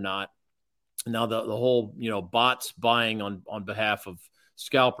applied or not. Now, the whole, bots buying on behalf of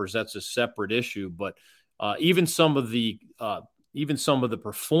scalpers, that's a separate issue. But even some of the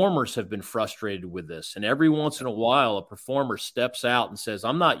performers have been frustrated with this. And every once in a while, a performer steps out and says,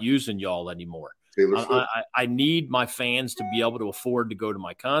 I'm not using y'all anymore. I need my fans to be able to afford to go to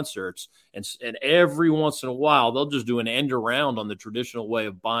my concerts. And every once in a while, they'll just do an end around on the traditional way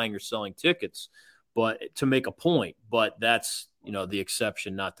of buying or selling tickets, but to make a point. But that's, the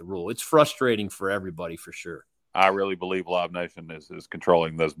exception, not the rule. It's frustrating for everybody, for sure. I really believe Live Nation is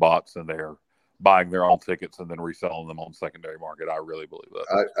controlling those bots, and they're buying their own tickets and then reselling them on the secondary market. I really believe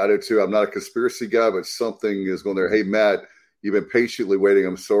that. I do too. I'm not a conspiracy guy, but something is going there. Hey, Matt, you've been patiently waiting.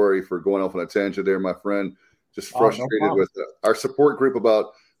 I'm sorry for going off on a tangent there, my friend. Just frustrated with our support group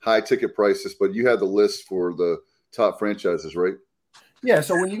about high ticket prices, but you had the list for the top franchises, right? Yeah,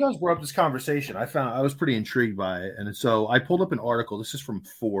 so when you guys brought up this conversation, I was pretty intrigued by it. And so I pulled up an article. This is from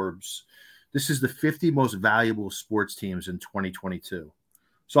Forbes. this is the 50 most valuable sports teams in 2022.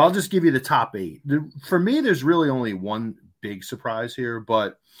 So I'll just give you the top 8. For me, there's really only one big surprise here,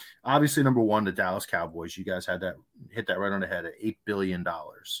 but obviously number 1, the Dallas Cowboys. You guys hit that right on the head at $8 billion.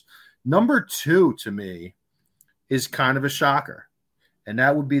 Number 2 to me is kind of a shocker, and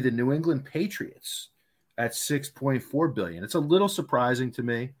that would be the New England Patriots at $6.4 billion. It's a little surprising to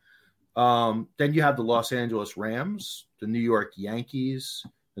me. Then you have the Los Angeles Rams, the New York Yankees,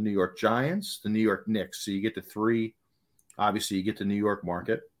 the New York Giants, the New York Knicks. So you get the 3. Obviously, you get the New York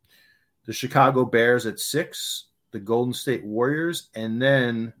market. The Chicago Bears at 6, the Golden State Warriors, and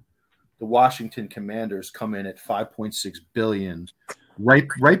then the Washington Commanders come in at $5.6 billion,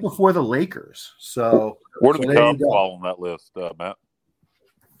 right before the Lakers. So where do the Cubs fall on that list, Matt?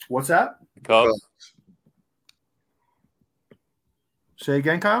 What's that? The Cubs. Say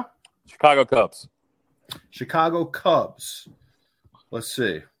again, Kyle? Chicago Cubs. Chicago Cubs. Let's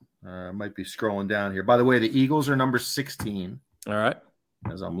see. Might be scrolling down here. By the way, the Eagles are number 16. All right.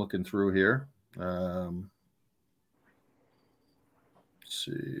 As I'm looking through here. Let's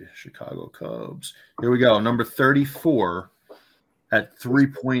see. Chicago Cubs. Here we go. Number 34 at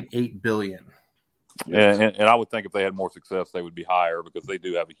 $3.8 billion. And I would think if they had more success, they would be higher because they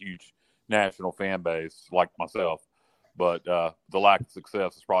do have a huge national fan base like myself. But the lack of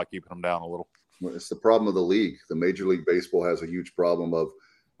success is probably keeping them down a little. It's the problem of the league. The Major League Baseball has a huge problem of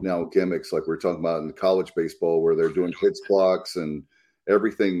now gimmicks like we're talking about in college baseball where they're doing pitch clocks and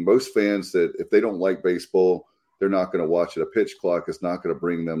everything. Most fans that if they don't like baseball, they're not going to watch it. A pitch clock is not going to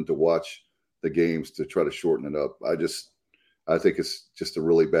bring them to watch the games to try to shorten it up. I think it's just a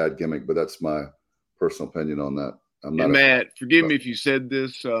really bad gimmick, but that's my personal opinion on that. I'm not. And Matt, forgive me if you said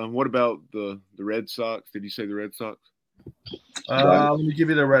this. What about the Red Sox? Did you say the Red Sox? Let me give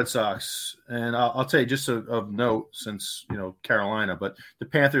you the Red Sox, and I'll tell you just of note since Carolina, but the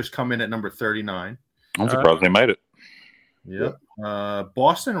Panthers come in at number 39. I'm surprised they made it. Yep.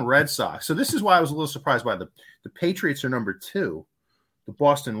 Boston Red Sox. So this is why I was a little surprised by the Patriots are number 2. The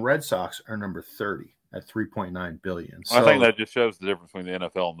Boston Red Sox are number 30 at $3.9 billion. So, I think that just shows the difference between the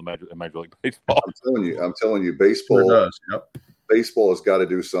NFL and the Major League Baseball. I'm telling you, baseball. Sure does. Yep. Baseball has got to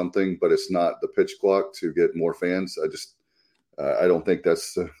do something, but it's not the pitch clock to get more fans. I don't think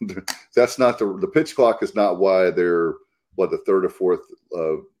that's not the pitch clock is not why they're the third or fourth.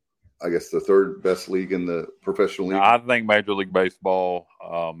 I guess the third best league in the professional league. I think Major League Baseball,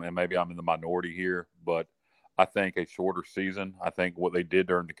 and maybe I'm in the minority here, but I think a shorter season. I think what they did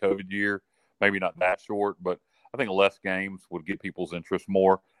during the COVID year, maybe not that short, but I think less games would get people's interest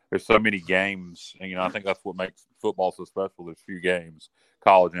more. There's so many games, and I think that's what makes football so special. There's few games,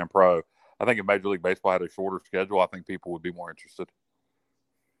 college and pro. I think if Major League Baseball had a shorter schedule, I think people would be more interested.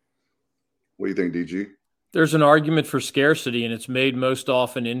 What do you think, DG? There's an argument for scarcity, and it's made most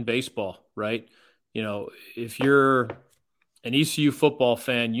often in baseball, right? If you're an ECU football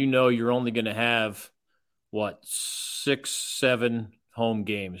fan, you're only going to have, 6-7 home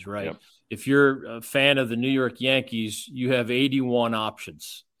games, right? Yep. If you're a fan of the New York Yankees, you have 81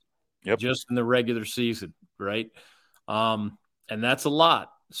 options. Yep. Just in the regular season, right? And that's a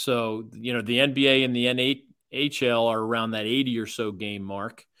lot. So, the NBA and the NHL are around that 80 or so game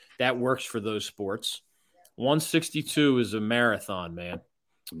mark. That works for those sports. 162 is a marathon, man.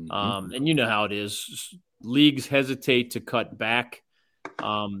 Mm-hmm. And you know how it is. Leagues hesitate to cut back.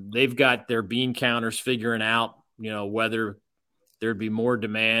 They've got their bean counters figuring out, whether there'd be more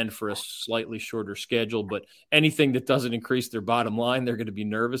demand for a slightly shorter schedule, but anything that doesn't increase their bottom line, they're going to be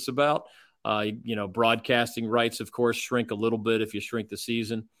nervous about. Broadcasting rights, of course, shrink a little bit if you shrink the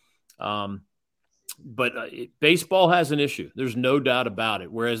season. But baseball has an issue. There's no doubt about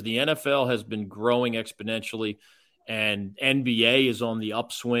it. Whereas the NFL has been growing exponentially and NBA is on the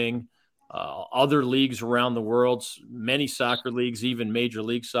upswing. Other leagues around the world, many soccer leagues, even Major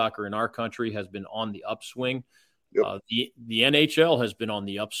League Soccer in our country has been on the upswing. Yep. The NHL has been on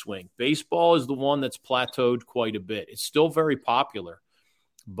the upswing. Baseball is the one that's plateaued quite a bit. It's still very popular,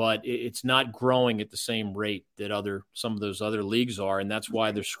 but it's not growing at the same rate that some of those other leagues are, and that's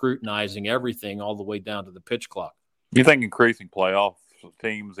why they're scrutinizing everything all the way down to the pitch clock. You think increasing playoff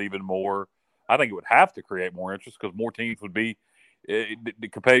teams even more? I think it would have to create more interest because more teams would be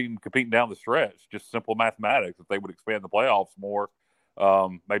competing down the stretch. Just simple mathematics. If they would expand the playoffs more,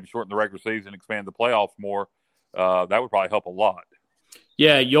 maybe shorten the regular season, expand the playoffs more, that would probably help a lot.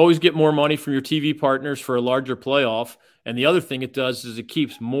 Yeah, you always get more money from your TV partners for a larger playoff. And the other thing it does is it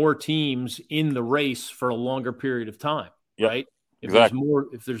keeps more teams in the race for a longer period of time, right? Exactly.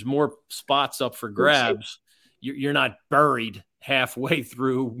 If there's more spots up for grabs, you're not buried halfway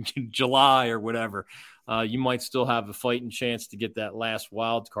through July or whatever. you might still have a fighting chance to get that last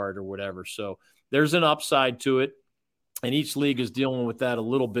wild card or whatever. So there's an upside to it. And each league is dealing with that a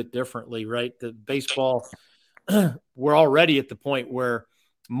little bit differently, right? The baseball, we're already at the point where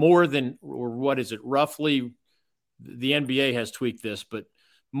roughly, the NBA has tweaked this, but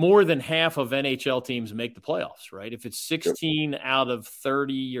more than half of NHL teams make the playoffs, right? If it's 16 out of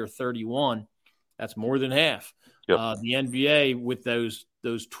 30 or 31, that's more than half. Yep. The NBA with those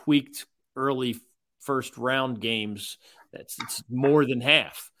tweaked early first round games, it's more than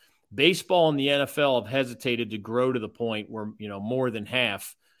half. Baseball and the NFL have hesitated to grow to the point where, more than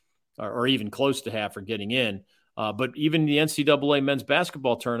half or even close to half are getting in. But even the NCAA men's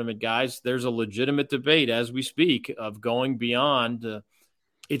basketball tournament, guys, there's a legitimate debate as we speak of going beyond.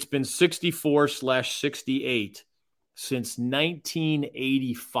 It's been 64/68 since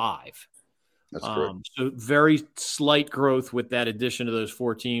 1985. That's correct. So very slight growth with that addition of those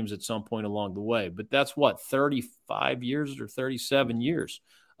 4 teams at some point along the way. But that's 35 years or 37 years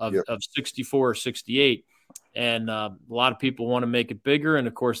of 64 or 68. And a lot of people want to make it bigger. And,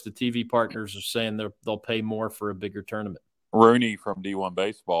 of course, the TV partners are saying they'll pay more for a bigger tournament. Rooney from D1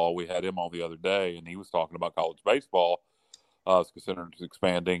 Baseball, we had him on the other day, and he was talking about college baseball. Is considering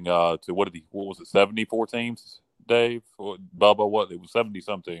expanding to what was it, 74 teams, Dave? Bubba, it was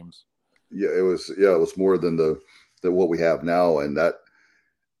 70-some teams. Yeah, it was more than what we have now. And that,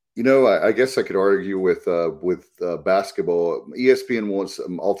 I guess I could argue with basketball. ESPN wants,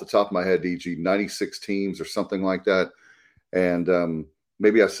 off the top of my head, DG, 96 teams or something like that. And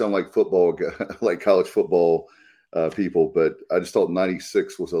maybe I sound like football, like college football people, but I just thought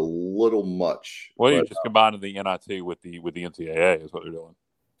 96 was a little much. Well, you're just combining the NIT with the NCAA is what they're doing.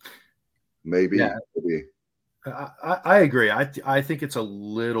 Maybe. Yeah. Maybe. I agree. I think it's a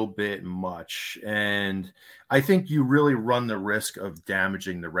little bit much. And I think you really run the risk of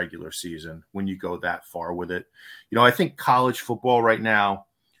damaging the regular season when you go that far with it. I think college football right now,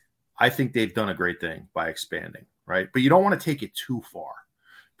 I think they've done a great thing by expanding, right? But you don't want to take it too far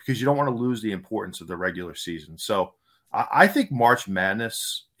because you don't want to lose the importance of the regular season. So I think March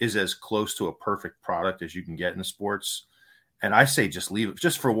Madness is as close to a perfect product as you can get in sports. And I say just leave it.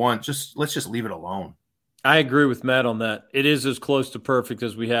 Let's just leave it alone. I agree with Matt on that. It is as close to perfect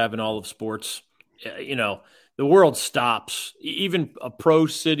as we have in all of sports. The world stops. Even a pro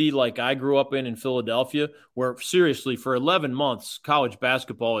city like I grew up in Philadelphia, where seriously for 11 months, college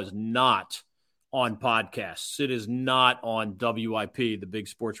basketball is not on podcasts. It is not on WIP, the big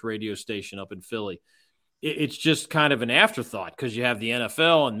sports radio station up in Philly. It's just kind of an afterthought because you have the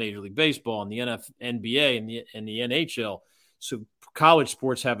NFL and Major League Baseball and the NBA and the NHL. So college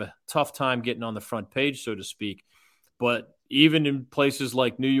sports have a tough time getting on the front page, so to speak. But even in places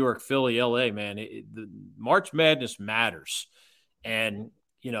like New York, Philly, LA, man, the March Madness matters. And,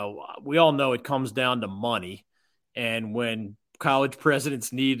 we all know it comes down to money. And when college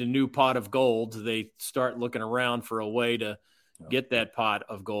presidents need a new pot of gold, they start looking around for a way to get that pot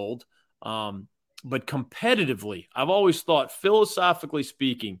of gold. But competitively, I've always thought, philosophically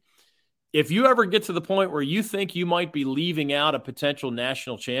speaking, if you ever get to the point where you think you might be leaving out a potential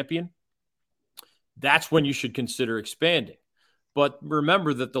national champion, that's when you should consider expanding. But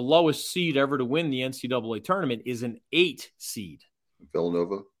remember that the lowest seed ever to win the NCAA tournament is an 8 seed.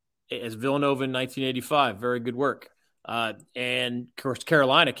 Villanova. As Villanova in 1985. Very good work. And, of course,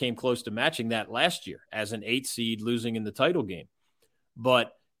 Carolina came close to matching that last year as an 8 seed, losing in the title game.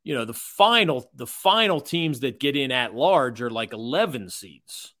 But, the final teams that get in at large are like 11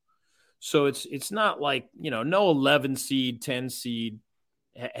 seeds. So it's not like, no 11 seed, 10 seed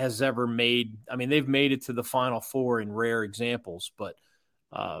has ever made – I mean, they've made it to the Final Four in rare examples, but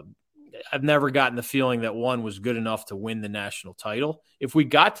I've never gotten the feeling that one was good enough to win the national title. If we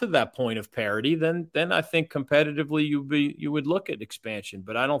got to that point of parity, then I think competitively you would look at expansion,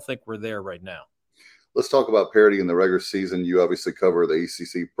 but I don't think we're there right now. Let's talk about parity in the regular season. You obviously cover the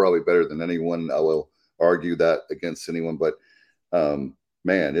ACC probably better than anyone. I will argue that against anyone, but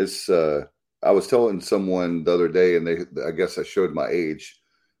man, it's I was telling someone the other day, and I guess I showed my age,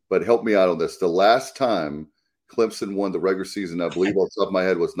 but help me out on this. The last time Clemson won the regular season, I believe off the top of my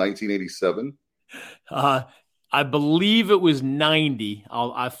head, was 1987. I believe it was 90.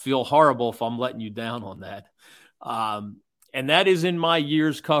 I feel horrible if I'm letting you down on that. And that is in my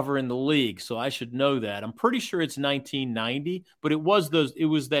years covering the league, so I should know that. I'm pretty sure it's 1990, but it was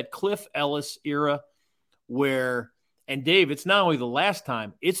that Cliff Ellis era where. And Dave, it's not only the last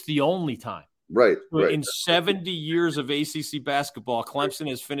time, it's the only time. Right. In 70 years of ACC basketball, Clemson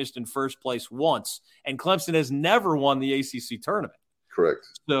has finished in first place once, and Clemson has never won the ACC tournament. Correct.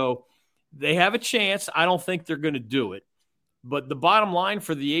 So they have a chance. I don't think they're going to do it. But the bottom line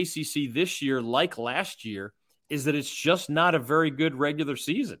for the ACC this year, like last year, is that it's just not a very good regular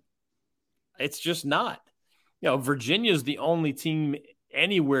season. It's just not. Virginia is the only team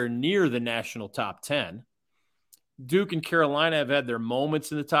anywhere near the national top 10. Duke and Carolina have had their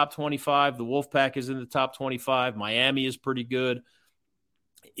moments in the top 25. The Wolfpack is in the top 25. Miami is pretty good.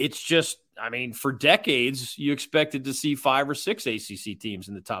 It's just, for decades, you expected to see 5 or 6 ACC teams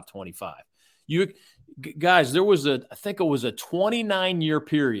in the top 25. Guys, there was I think it was a 29-year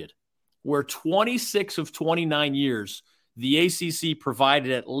period where 26 of 29 years, the ACC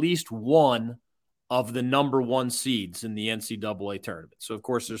provided at least one of the number 1 seeds in the NCAA tournament. So, of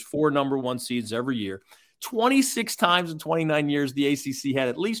course, there's 4 number 1 seeds every year. 26 times in 29 years, the ACC had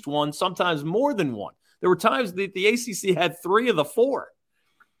at least one, sometimes more than one. There were times that the ACC had 3 of the 4.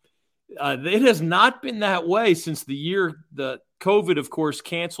 It has not been that way since the year the COVID, of course,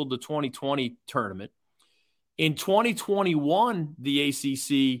 canceled the 2020 tournament. In 2021, the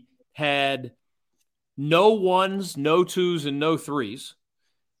ACC had no 1s, no 2s, and no 3s.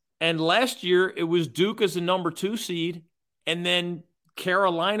 And last year, it was Duke as a number 2 seed, and then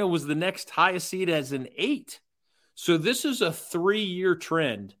Carolina was the next highest seed as an 8. So this is a 3-year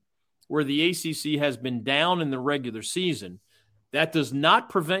trend where the ACC has been down in the regular season. That does not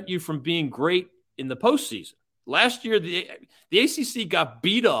prevent you from being great in the postseason. Last year, the ACC got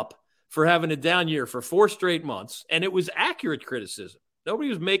beat up for having a down year for 4 straight months, and it was accurate criticism. Nobody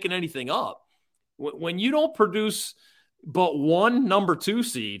was making anything up. When you don't produce but one number 2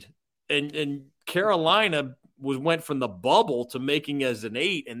 seed, and Carolina went from the bubble to making as an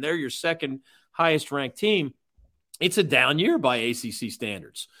 8, and they're your second highest ranked team, it's a down year by ACC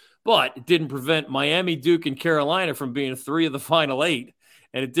standards. But it didn't prevent Miami, Duke, and Carolina from being 3 of the final 8,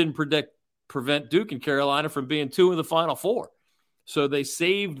 and it didn't prevent Duke and Carolina from being 2 of the final 4. So they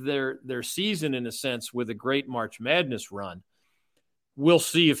saved their season, in a sense, with a great March Madness run. We'll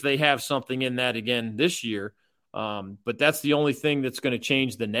see if they have something in that again this year. But that's the only thing that's going to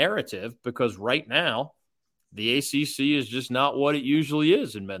change the narrative, because right now the ACC is just not what it usually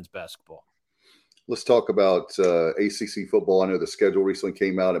is in men's basketball. Let's talk about ACC football. I know the schedule recently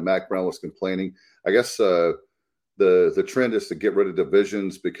came out and Mack Brown was complaining. I guess the trend is to get rid of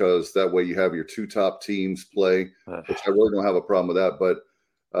divisions, because that way you have your 2 top teams play, which I really don't have a problem with that. But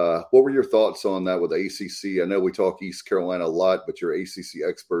what were your thoughts on that with the ACC? I know we talk East Carolina a lot, but you're an ACC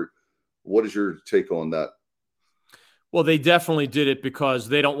expert. What is your take on that? Well, they definitely did it because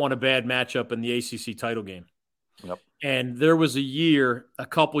they don't want a bad matchup in the ACC title game. Yep. And there was a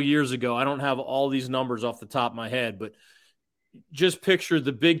couple years ago, I don't have all these numbers off the top of my head, but just picture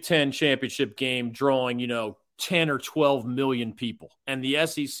the Big Ten championship game drawing, 10 or 12 million people. And the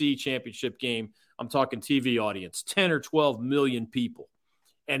SEC championship game, I'm talking TV audience, 10 or 12 million people.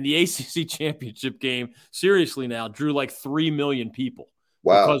 And the ACC championship game, seriously now, drew like 3 million people.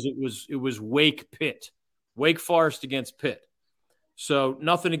 Wow. Because it was Wake Forest against Pitt. So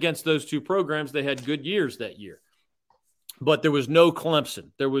nothing against those 2 programs. They had good years that year. But there was no Clemson.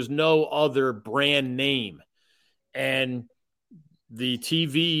 There was no other brand name. And the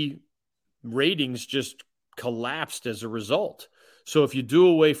TV ratings just collapsed as a result. So if you do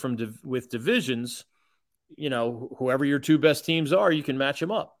away with divisions, whoever your 2 best teams are, you can match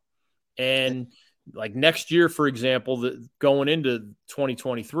them up. And like next year, for example, going into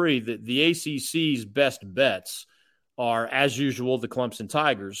 2023, the ACC's best bets are, as usual, the Clemson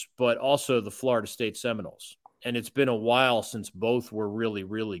Tigers, but also the Florida State Seminoles. And it's been a while since both were really,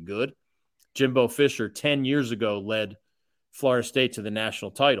 really good. Jimbo Fisher 10 years ago led Florida State to the national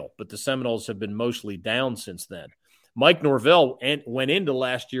title, but the Seminoles have been mostly down since then. Mike Norvell went into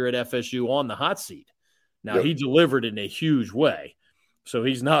last year at FSU on the hot seat. Now, He delivered in a huge way, so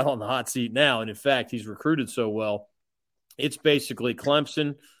he's not on the hot seat now. And, in fact, he's recruited so well. It's basically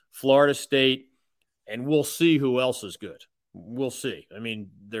Clemson, Florida State, and we'll see who else is good. We'll see.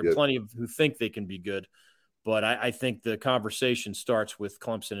 There are plenty of who think they can be good, but I think the conversation starts with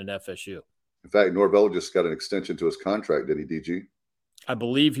Clemson and FSU. In fact, Norvell just got an extension to his contract, did he, DG? I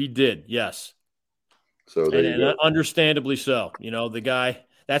believe he did, yes. So and understandably so. The guy,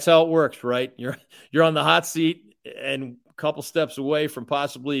 that's how it works, right? You're on the hot seat and a couple steps away from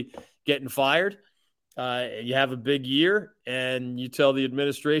possibly getting fired. You have a big year, and you tell the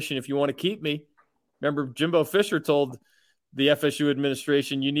administration, if you want to keep me. Remember, Jimbo Fisher told the FSU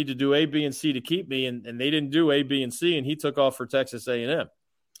administration, you need to do A, B, and C to keep me, and they didn't do A, B, and C, and he took off for Texas A&M.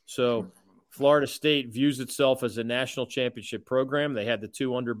 So Florida State views itself as a national championship program. They had the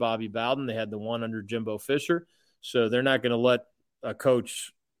 2 under Bobby Bowden. They had the 1 under Jimbo Fisher. So they're not going to let a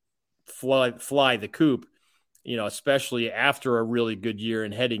coach fly the coop, especially after a really good year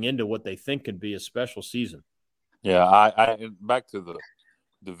and heading into what they think could be a special season. Yeah, I back to the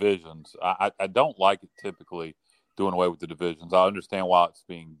divisions. I don't like it typically doing away with the divisions. I understand why it's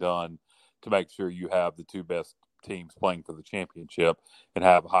being done to make sure you have the two best teams playing for the championship and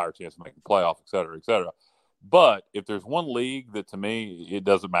have a higher chance of making playoff, et cetera, et cetera. But if there's one league that to me it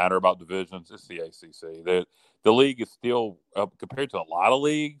doesn't matter about divisions, it's the ACC. The league is still, compared to a lot of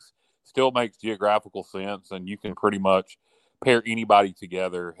leagues, still makes geographical sense, and you can pretty much pair anybody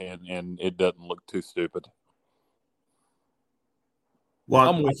together, and it doesn't look too stupid. Well,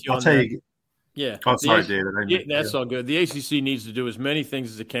 I'm with you I'll on tell that. you. Yeah. Oh, sorry, David. That's all good. The ACC needs to do as many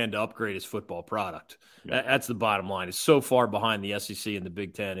things as it can to upgrade its football product. Yeah. That's the bottom line. It's so far behind the SEC and the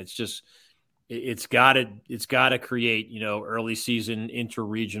Big Ten. It's just it's got to create, early season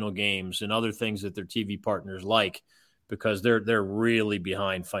interregional games and other things that their TV partners like, because they're really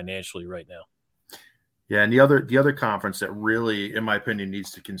behind financially right now. Yeah, and the other conference that really, in my opinion,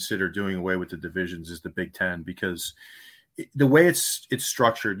 needs to consider doing away with the divisions is the Big Ten, because the way it's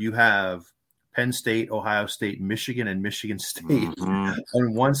structured, you have Penn State, Ohio State, Michigan, and Michigan State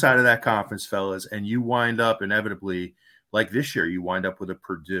on one side of that conference, fellas, and you wind up inevitably, like this year, you wind up with a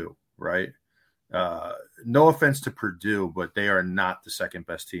Purdue, right? No offense to Purdue, but they are not the second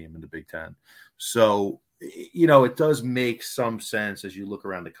best team in the Big Ten. So, it does make some sense as you look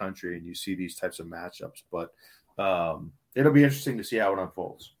around the country and you see these types of matchups, but it'll be interesting to see how it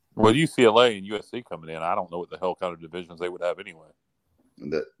unfolds. Well, UCLA and USC coming in, I don't know what the hell kind of divisions they would have anyway.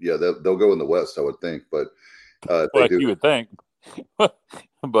 They'll go in the West, I would think, but you would think. But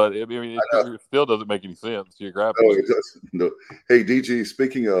it still doesn't make any sense geographically. Oh, it does. No. Hey, DG,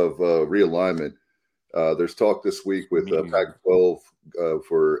 speaking of realignment, there's talk this week with Pac-12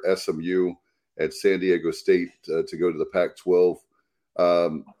 for SMU at San Diego State to go to the Pac-12.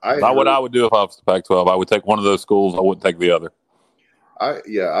 What I would do if I was the Pac-12. I would take one of those schools. I wouldn't take the other. I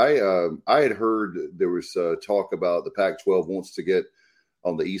had heard there was talk about the Pac-12 wants to get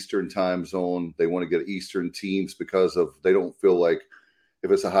on the Eastern time zone. They want to get Eastern teams because they don't feel like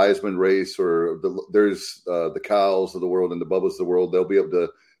if it's a Heisman race or there's the Kyles of the world and the Bubbas of the world, they'll be up to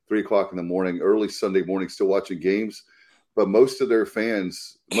 3:00 in the morning, early Sunday morning, still watching games. But most of their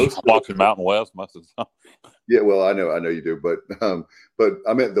fans, watching Mountain West, must have. Yeah, well, I know you do, but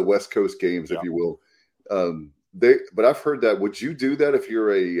I meant the West Coast games, if you will. But I've heard that. Would you do that if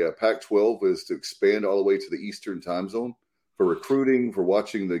you're a Pac-12? Is to expand all the way to the Eastern time zone for recruiting, for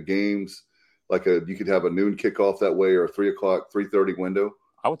watching the games? Like you could have a noon kickoff that way, or a 3:30 window.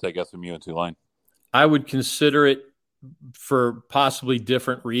 I would take SMU and Tulane. I would consider it for possibly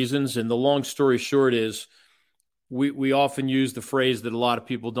different reasons, and the long story short is, we often use the phrase that a lot of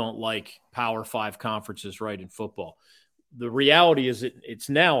people don't like, Power 5 conferences, right, in football. The reality is it's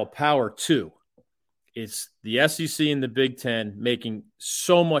now a Power 2. It's the SEC and the Big Ten making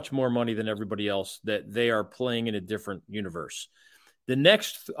so much more money than everybody else that they are playing in a different universe. The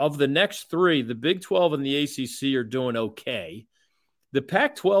next three, the Big 12 and the ACC are doing okay. The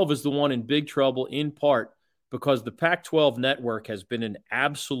Pac-12 is the one in big trouble, in part because the Pac-12 network has been an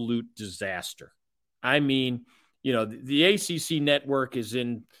absolute disaster. I mean, the ACC network is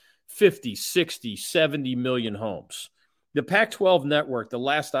in 50, 60, 70 million homes. The Pac-12 network, the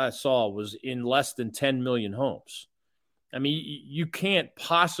last I saw, was in less than 10 million homes. I mean, you can't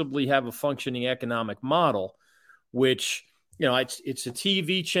possibly have a functioning economic model, which, it's a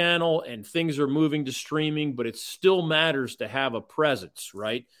TV channel and things are moving to streaming, but it still matters to have a presence,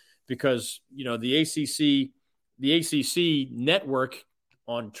 right? Because, the ACC network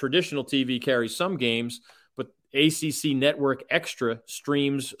on traditional TV carries some games, but ACC Network Extra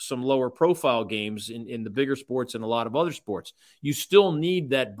streams some lower profile games in the bigger sports and a lot of other sports. You still need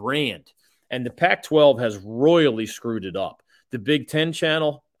that brand. And the Pac-12 has royally screwed it up. The Big Ten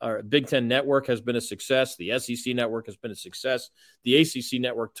channel, or Big Ten network, has been a success. The SEC network has been a success. The ACC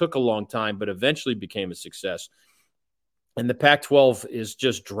network took a long time, but eventually became a success. And the Pac-12 is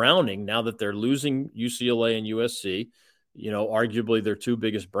just drowning now that they're losing UCLA and USC. Arguably their two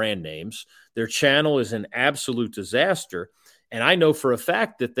biggest brand names. Their channel is an absolute disaster. And I know for a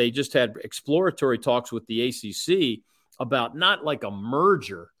fact that they just had exploratory talks with the ACC about not like a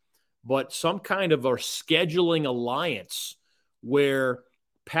merger, but some kind of a scheduling alliance where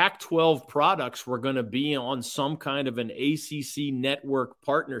Pac-12 products were going to be on some kind of an ACC network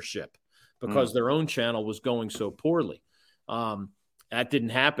partnership because their own channel was going so poorly. That didn't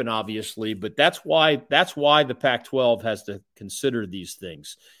happen, obviously, but that's why the Pac-12 has to consider these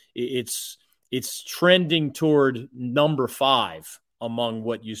things. It's trending toward number 5 among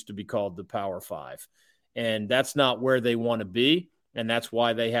what used to be called the Power 5, and that's not where they want to be, and that's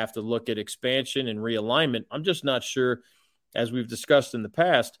why they have to look at expansion and realignment. I'm just not sure, as we've discussed in the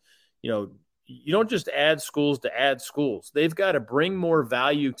past, you you don't just add schools to add schools. They've got to bring more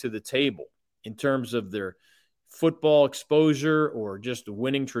value to the table in terms of their football exposure or just a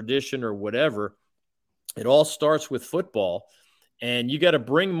winning tradition or whatever. It all starts with football, and you got to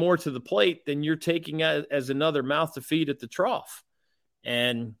bring more to the plate than you're taking as another mouth to feed at the trough.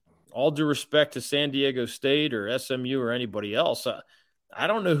 And all due respect to San Diego State or SMU or anybody else, I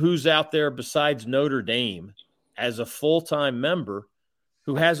don't know who's out there besides Notre Dame as a full-time member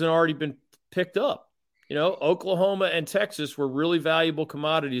who hasn't already been picked up. You know, Oklahoma and Texas were really valuable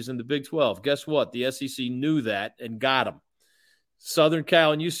commodities in the Big 12. Guess what? The SEC knew that and got them. Southern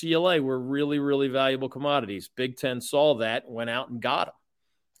Cal and UCLA were really, really valuable commodities. Big Ten saw that, went out and got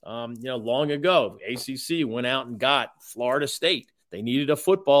them. Long ago, ACC went out and got Florida State. They needed a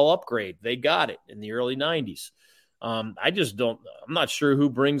football upgrade. They got it in the early 90s. I'm not sure who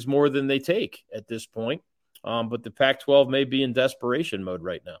brings more than they take at this point. But the Pac-12 may be in desperation mode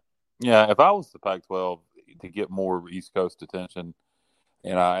right now. Yeah, if I was the Pac-12 to get more East Coast attention,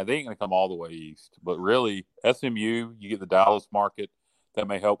 and they ain't going to come all the way east, but really SMU, you get the Dallas market. That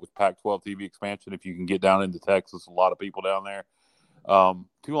may help with Pac-12 TV expansion if you can get down into Texas. A lot of people down there.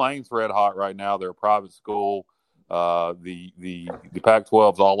 Tulane's red hot right now. They're a private school. The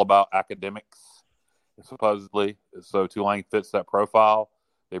Pac-12 is all about academics, supposedly. So Tulane fits that profile.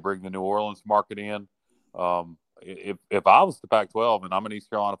 They bring the New Orleans market in. If I was the Pac-12, and I'm an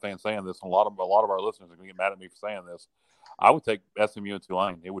East Carolina fan saying this, and a lot of our listeners are going to get mad at me for saying this, I would take SMU and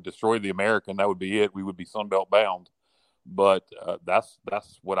Tulane. It would destroy the American. That would be it. We would be Sun Belt bound. But that's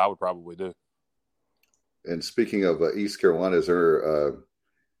what I would probably do. And speaking of East Carolina, is there?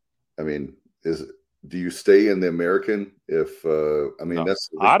 Do you stay in the American?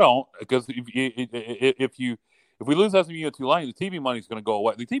 I don't, because if we lose SMU and Tulane, the TV money is going to go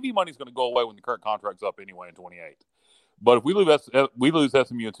away. The TV money is going to go away when the current contract's up anyway in 28. But if we lose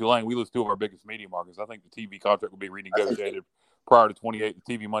SMU and Tulane, we lose two of our biggest media markets. I think the TV contract would be renegotiated prior to 28.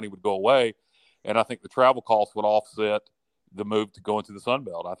 The TV money would go away, and I think the travel costs would offset the move to go into the Sun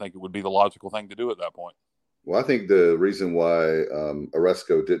Belt. I think it would be the logical thing to do at that point. Well, I think the reason why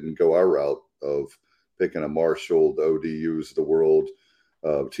Oresco didn't go our route of picking a Marshall, the ODUs of the world,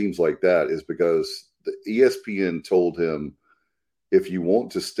 teams like that, is because the ESPN told him, if you want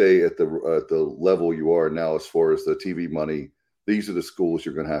to stay at the level you are now as far as the TV money, these are the schools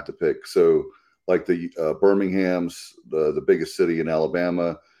you're going to have to pick. So like the Birmingham's, the biggest city in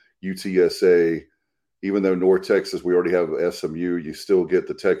Alabama, UTSA, even though North Texas, we already have SMU, you still get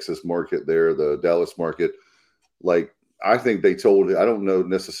the Texas market there, the Dallas market. Like, I think they told, I don't know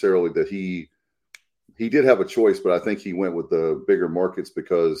necessarily that he did have a choice, but I think he went with the bigger markets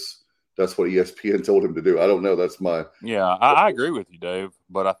because that's what ESPN told him to do. I don't know. That's my. Yeah, I agree with you, Dave.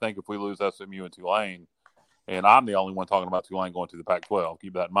 But I think if we lose SMU and Tulane, and I'm the only one talking about Tulane going to the Pac-12,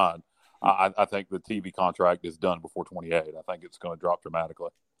 keep that in mind. I think the TV contract is done before 28. I think it's going to drop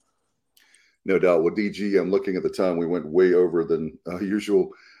dramatically. No doubt. Well, DG, I'm looking at the time. We went way over than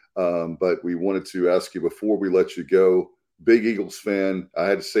usual. But we wanted to ask you before we let you go, big Eagles fan, I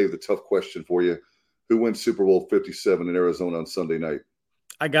had to save the tough question for you. Who wins Super Bowl 57 in Arizona on Sunday night?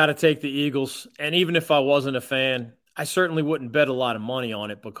 I got to take the Eagles. And even if I wasn't a fan, I certainly wouldn't bet a lot of money on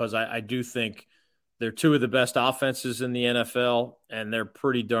it because I do think they're two of the best offenses in the NFL, and they're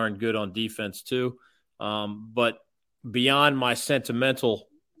pretty darn good on defense too. But beyond my sentimental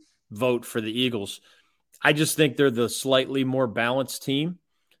vote for the Eagles, I just think they're the slightly more balanced team.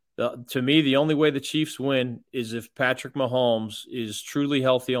 To me, the only way the Chiefs win is if Patrick Mahomes is truly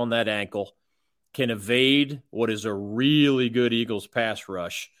healthy on that ankle, can evade what is a really good Eagles pass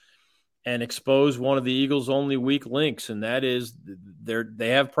rush, and expose one of the Eagles' only weak links, and that is they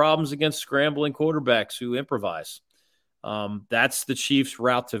have problems against scrambling quarterbacks who improvise. That's the Chiefs'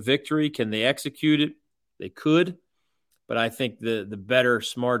 route to victory. Can they execute it? They could, but I think the better,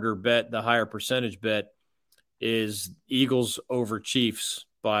 smarter bet, the higher percentage bet, is Eagles over Chiefs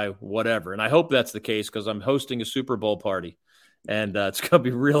by whatever. And I hope that's the case because I'm hosting a Super Bowl party. And it's going to be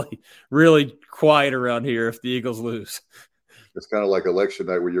really, really quiet around here if the Eagles lose. It's kind of like election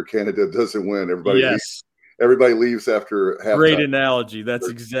night where your candidate doesn't win. Everybody leaves after halftime. Great analogy. That's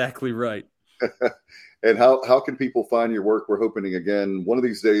exactly right. And how can people find your work? We're hoping, again, one of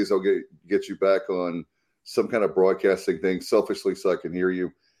these days I'll get you back on some kind of broadcasting thing, selfishly, so I can hear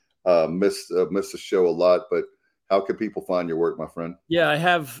you. Missed the show a lot, but how can people find your work, my friend? Yeah, I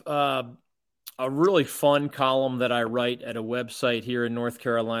have a really fun column that I write at a website here in North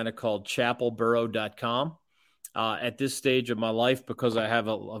Carolina called chapelborough.com. At this stage of my life, because I have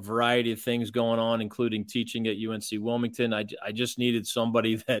a variety of things going on, including teaching at UNC Wilmington, I just needed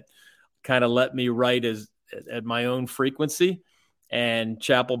somebody that kind of let me write at my own frequency. And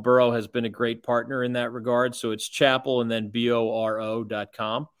Chapel Borough has been a great partner in that regard. So it's Chapel and then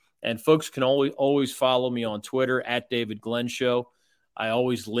BORO.com. And folks can always follow me on Twitter at David Glenn Show. I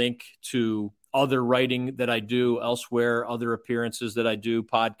always link to other writing that I do elsewhere, other appearances that I do,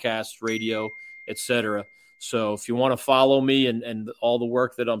 podcasts, radio, etc. So if you want to follow me and all the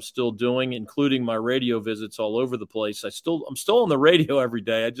work that I'm still doing, including my radio visits all over the place, I'm still on the radio every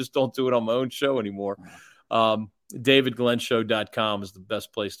day. I just don't do it on my own show anymore. DavidGlennShow.com is the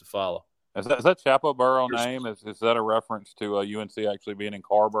best place to follow. Is that Chapel Borough name? Is that a reference to UNC actually being in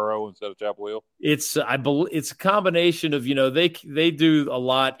Carborough instead of Chapel Hill? It's a combination of, they do a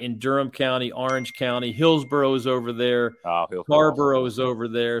lot in Durham County, Orange County, Hillsborough is over there, Carborough is over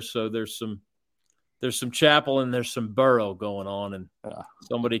there. So there's some Chapel and there's some Borough going on, and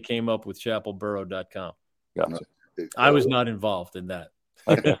somebody came up with ChapelBorough.com. Gotcha. I was not involved in that.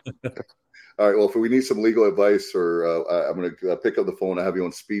 Okay. All right. Well, if we need some legal advice, or I'm going to pick up the phone and have you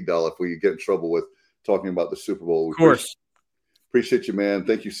on speed dial if we get in trouble with talking about the Super Bowl. Of course. Appreciate you, man.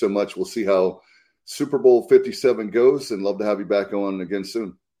 Thank you so much. We'll see how Super Bowl 57 goes, and love to have you back on again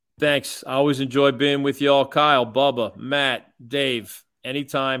soon. Thanks. I always enjoy being with y'all. Kyle, Bubba, Matt, Dave,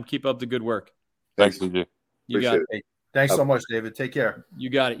 anytime. Keep up the good work. Thanks, DJ. You got it. Thanks so much, David. Take care. You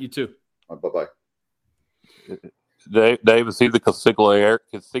got it. You too. Bye-bye. Dave, is he the consigliere?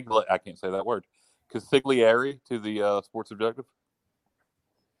 I can't say that word. Consigliere to the Sports Objective?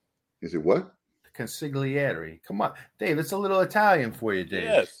 Is it what? Consigliere. Come on, Dave. It's a little Italian for you, Dave.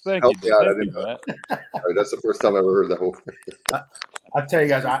 Yes, thank you. Yeah, I didn't know. All right, that's the first time I've ever heard that whole thing. I'll tell you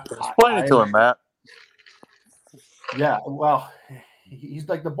guys. Explain it to him, Matt. Yeah, well, he's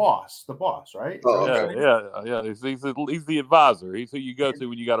like the boss, right? Oh, okay. Yeah. He's the advisor. He's who you go to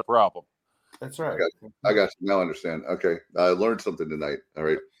when you got a problem. That's right. I got you. Now I understand. Okay. I learned something tonight. All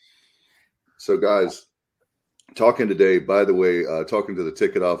right. So, guys, talking today, by the way, talking to the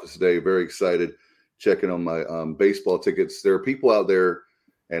ticket office today, very excited, checking on my baseball tickets. There are people out there,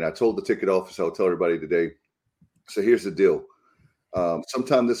 and I told the ticket office, I'll tell everybody today. So here's the deal.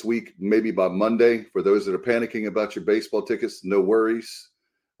 Sometime this week, maybe by Monday, for those that are panicking about your baseball tickets, no worries.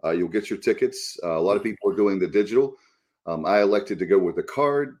 You'll get your tickets. A lot of people are doing the digital. I elected to go with a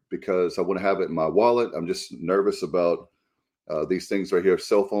card because I want to have it in my wallet. I'm just nervous about these things right here,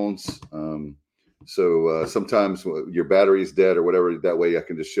 cell phones. So sometimes your battery is dead or whatever. That way I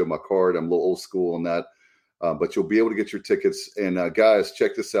can just show my card. I'm a little old school on that. But you'll be able to get your tickets. And guys,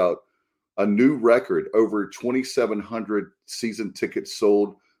 check this out. A new record, over 2,700 season tickets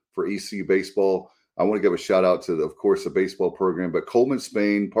sold for ECU baseball. I want to give a shout out to, of course, the baseball program, but Coleman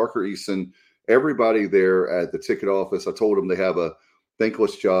Spain, Parker Eason, everybody there at the ticket office. I told them they have a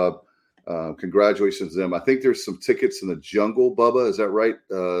thankless job. Congratulations to them. I think there's some tickets in the jungle, Bubba. Is that right?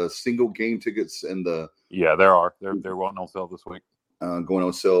 Single game tickets in the. Yeah, there are. They're going on sale this week. Going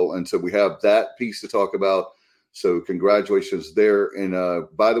on sale. And so we have that piece to talk about. So congratulations there. And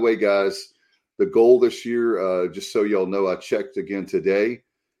by the way, guys, the goal this year, just so y'all know, I checked again today,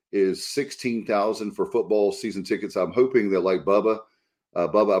 is 16,000 for football season tickets. I'm hoping that, like Bubba,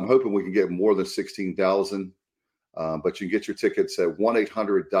 I'm hoping we can get more than 16,000. But you can get your tickets at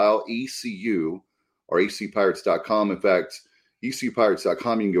 1-800-DIAL-ECU or ecpirates.com. In fact,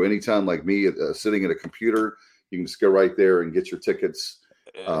 ecpirates.com, you can go anytime like me, sitting at a computer. You can just go right there and get your tickets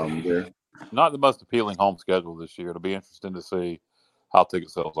there. Not the most appealing home schedule this year. It'll be interesting to see how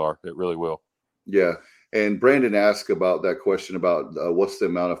ticket sales are. It really will. Yeah. And Brandon asked about that question about what's the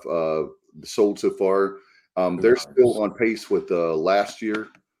amount of sold so far. They're still on pace with last year,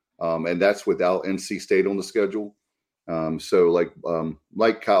 and that's without NC State on the schedule. So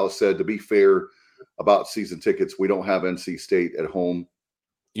like Kyle said, to be fair about season tickets, we don't have NC State at home.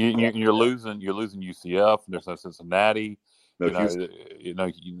 You're losing UCF. There's no Cincinnati. There's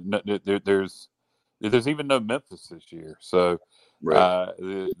even no Memphis this year. So right.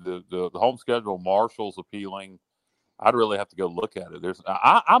 The home schedule, Marshall's appealing. I'd really have to go look at it.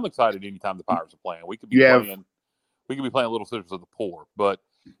 I'm excited anytime the Pirates are playing. We could be playing Little Sisters of the Poor, but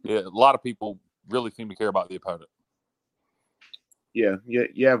a lot of people really seem to care about the opponent. Yeah,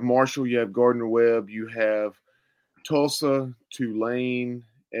 you have Marshall, you have Gardner-Webb, you have Tulsa, Tulane,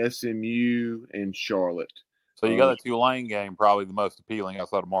 SMU, and Charlotte. So you got that Tulane game, probably the most appealing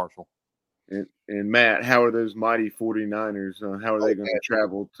outside of Marshall. And Matt, how are those mighty 49ers? How are they going to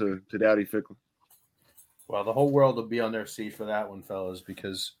travel to Dowdy Ficklen? Well, the whole world will be on their seat for that one, fellas,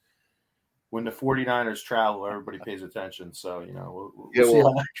 because when the 49ers travel, everybody pays attention. So, we'll see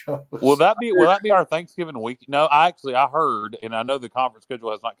how that goes. Will that be our Thanksgiving week? No, I heard, and I know the conference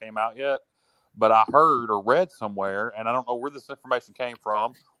schedule has not came out yet, but I heard or read somewhere, and I don't know where this information came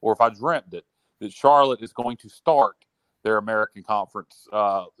from or if I dreamt it, that Charlotte is going to start their American Conference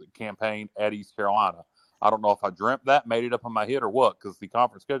campaign at East Carolina. I don't know if I dreamt that, made it up in my head, or what, because the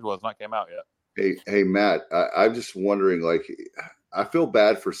conference schedule has not came out yet. Hey, Matt, I'm just wondering, like, I feel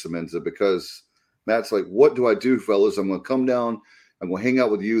bad for Semenza because Matt's like, what do I do, fellas? I'm going to come down. I'm going to hang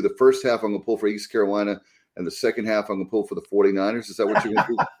out with you. The first half, I'm going to pull for East Carolina, and the second half, I'm going to pull for the 49ers. Is that what you're going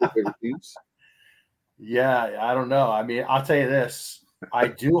to do for your favorite teams? Yeah, I don't know. I mean, I'll tell you this. I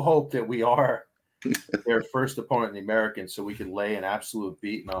do hope that we are their first opponent in the American so we could lay an absolute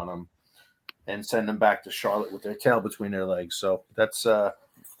beating on them and send them back to Charlotte with their tail between their legs. So that's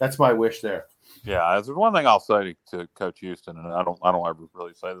my wish there. Yeah, there's one thing I'll say to Coach Houston, and I don't ever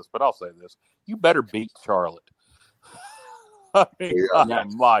really say this, but I'll say this: you better beat Charlotte. I mean,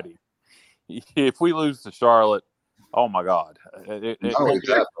 almighty. If we lose to Charlotte, oh my God, it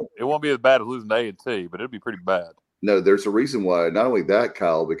won't be as bad as losing to A&T, but it'll be pretty bad. No, there's a reason why. Not only that,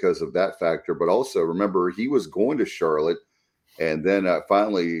 Kyle, because of that factor, but also remember he was going to Charlotte. And then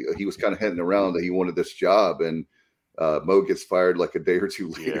finally, he was kind of hinting around that he wanted this job, and Mo gets fired like a day or two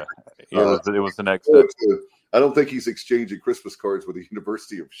later. Yeah, it was the next day. I don't think he's exchanging Christmas cards with the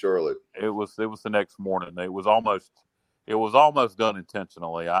University of Charlotte. It was the next morning. It was almost done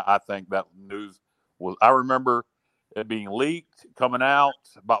intentionally. I think that news was. I remember it being leaked, coming out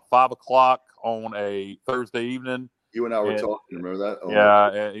about 5:00 on a Thursday evening. You and I were talking. Remember that? Oh,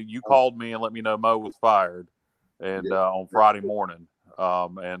 yeah, you called me and let me know Mo was fired. And on Friday morning,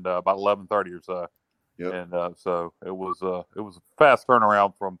 and about 11:30 or so, and so it was a fast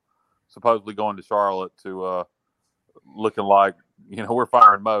turnaround from supposedly going to Charlotte to looking like we're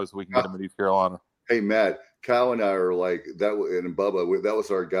firing Mo so we can get him at East Carolina. Hey Matt, Kyle and I are like that, and Bubba, that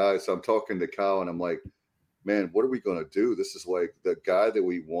was our guy. So I'm talking to Kyle, and I'm like, man, what are we going to do? This is like the guy that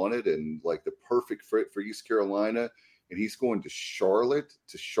we wanted, and like the perfect fit for East Carolina. And he's going to Charlotte,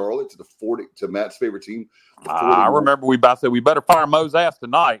 to Matt's favorite team. I remember we said we better fire Mo's ass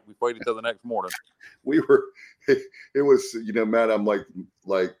tonight. We waited until the next morning. It was, Matt, I'm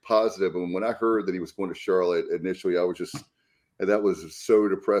like positive. And when I heard that he was going to Charlotte initially, I was and that was so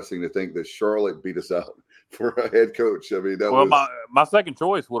depressing to think that Charlotte beat us out for a head coach. I mean, my second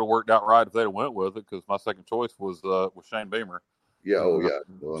choice would have worked out right if they'd have went with it, because my second choice was Shane Beamer. Yeah. Oh yeah.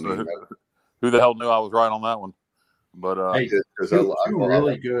 Well, I mean, who the hell knew I was right on that one? But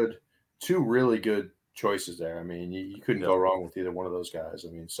two really good choices there. I mean, you couldn't go wrong with either one of those guys.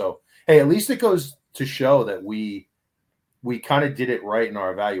 I mean, so hey, at least it goes to show that we kind of did it right in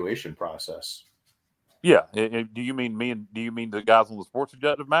our evaluation process. Yeah. Do you mean me, and do you mean the guys on the Sports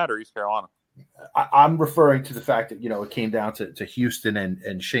Objective, Matt, or East Carolina? I'm referring to the fact that it came down to Houston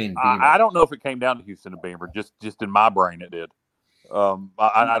and Shane Beamer. I don't know if it came down to Houston and Beamer. Just in my brain, it did.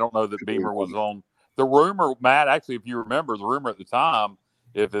 I don't know that Beamer was on. The rumor, Matt, actually, if you remember, the rumor at the time,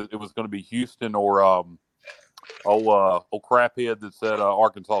 if it was going to be Houston or craphead that said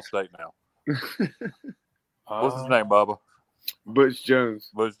Arkansas State now. What's his name, Bubba? Butch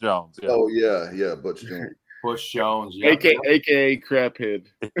Jones. Butch Jones. Yeah. Oh yeah, Butch Jones. Butch Jones, AKA craphead.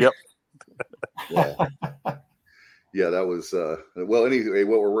 Yep. Yeah, that was well. Anyway,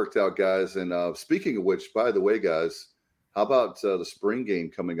 what were worked out, guys. And speaking of which, by the way, guys. How about the spring game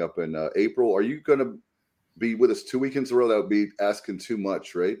coming up in April? Are you going to be with us 2 weekends in a row? That would be asking too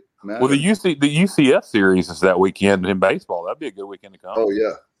much, right, Matt? Well, the UCF series is that weekend in baseball. That'd be a good weekend to come. Oh,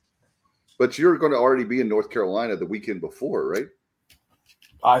 yeah. But you're going to already be in North Carolina the weekend before, right?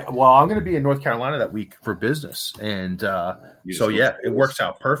 I'm going to be in North Carolina that week for business. And it works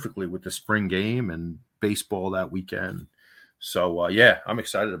out perfectly with the spring game and baseball that weekend. So, I'm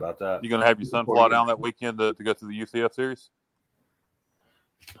excited about that. You going to have your son fly down that weekend to go to the UCF series?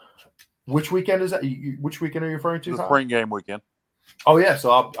 Which weekend is that? Which weekend are you referring to? The spring game weekend. Oh, yeah.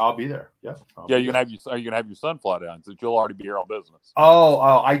 So I'll be there. Yeah. Are you going to have your son fly down since you'll already be here on business? Oh,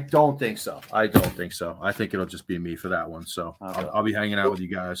 I don't think so. I think it'll just be me for that one. So I'll be hanging out with you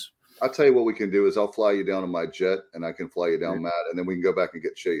guys. I'll tell you what we can do is I'll fly you down on my jet, and I can fly you down, Matt, and then we can go back and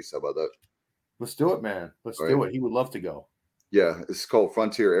get Chase. How about that? Let's do it, man. Let's do it. He would love to go. Yeah, it's called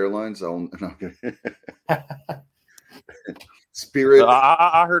Frontier Airlines. Spirit.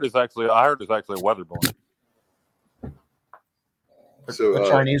 I heard it's actually a weather balloon. So a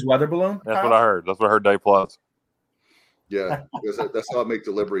Chinese weather balloon. That's what I heard. That's what I heard. Dave Plus. Yeah, that's how I make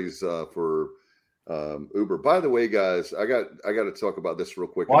deliveries for Uber. By the way, guys, I got to talk about this real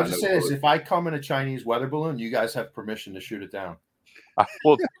quick. Well, I'll just say this: if I come in a Chinese weather balloon, you guys have permission to shoot it down.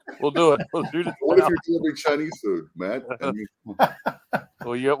 We'll do it. We'll shoot it. What if you're delivering Chinese food, Matt?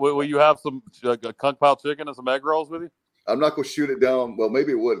 Will you have some kung pao chicken and some egg rolls with you? I'm not going to shoot it down. Well,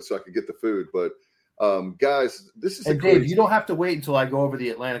 maybe it would, so I could get the food. But Guys, this is and Dave, you don't have to wait until I go over the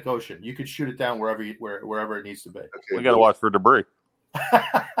Atlantic Ocean. You could shoot it down wherever it needs to be. Okay, we got to watch for debris.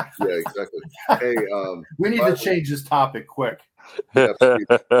 Yeah, exactly. Hey, we need to change this topic quick. I'm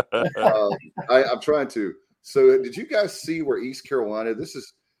trying to. So, did you guys see where East Carolina?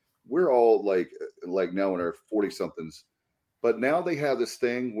 We're all like now in our 40 somethings, but now they have this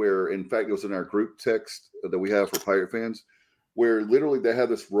thing where, in fact, it was in our group text that we have for Pirate fans, where literally they have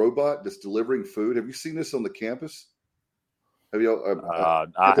this robot that's delivering food. Have you seen this on the campus? Have you?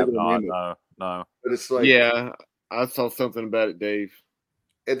 I have not. No. But it's like, yeah, I saw something about it, Dave.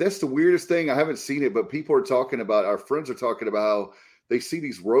 And that's the weirdest thing. I haven't seen it, but people are talking about. Our friends are talking about how they see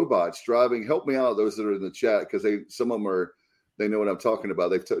these robots driving. Help me out, those that are in the chat, because some of them they know what I'm talking about.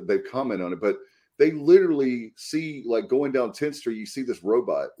 They've commented on it, but they literally see, like, going down 10th Street. You see this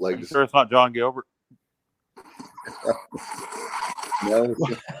robot. Like, you sure it's not John Gilbert? No.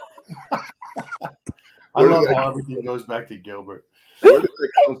 I love how everything goes back to Gilbert. Where did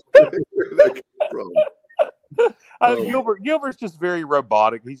that come from? Gilbert's just very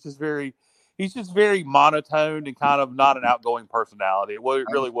robotic. He's just very monotone and kind of not an outgoing personality. Well, it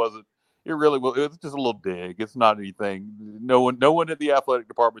really wasn't. It really was. It was just a little dig. It's not anything. No one at the athletic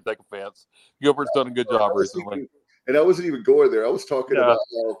department take offense. Gilbert's done a good job recently. And I wasn't even going there. I was talking about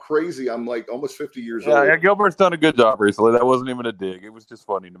how crazy. I'm like almost 50 years old. Yeah, Gilbert's done a good job recently. That wasn't even a dig. It was just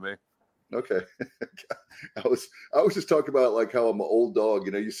funny to me. Okay. I was just talking about like how I'm an old dog.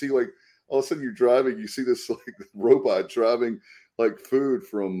 You know, you see like all of a sudden you're driving, you see this like robot driving like food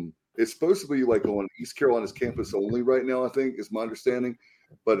from. It's supposed to be like on East Carolina's campus only right now, I think, is my understanding.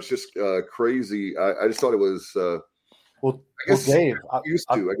 But it's just crazy. I just thought it was. Dave, I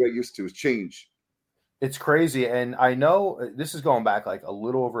got used to. It's change. It's crazy, and I know this is going back like a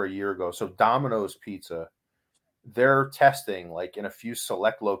little over a year ago. So Domino's Pizza, they're testing like in a few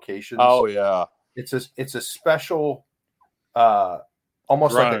select locations. Oh yeah, it's a special,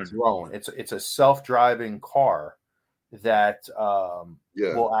 almost drone. Like a drone. It's a self-driving car that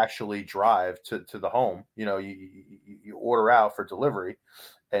will actually drive to the home. You know, you order out for delivery,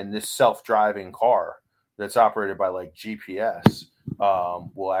 and this self-driving car that's operated by like GPS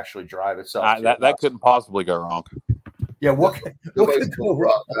will actually drive itself. That couldn't possibly go wrong. Yeah, what could go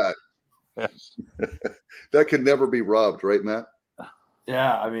wrong? That could never be robbed, right, Matt?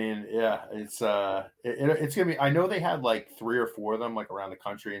 Yeah, I mean, yeah, it's gonna be. I know they had like 3 or 4 of them like around the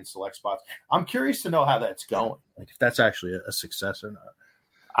country in select spots. I'm curious to know how that's going. Like if that's actually a success or not.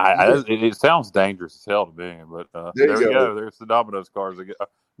 It sounds dangerous as hell to me, but there we go. There's the Domino's cars.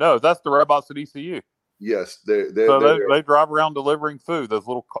 No, that's the robots at ECU. Yes, they drive around delivering food. They're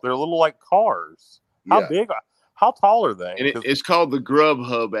little like cars. How big? How tall are they? And it's called the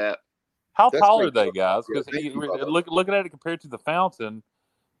Grubhub app. How tall are they, guys? Because looking at it compared to the Fountain,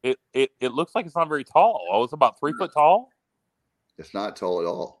 it looks like it's not very tall. Oh, it's about 3 foot tall. It's not tall at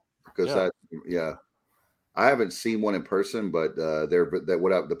all because I haven't seen one in person, but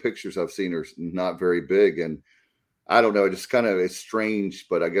the pictures I've seen are not very big, and I don't know. It's strange,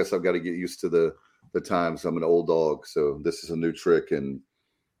 but I guess I've got to get used to the times. I'm an old dog, so this is a new trick, and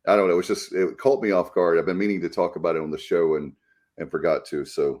I don't know. It caught me off guard. I've been meaning to talk about it on the show and forgot to.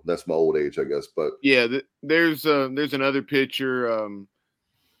 So that's my old age, I guess. But yeah, there's another picture.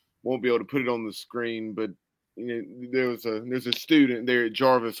 Won't be able to put it on the screen, but you know, there's a student there at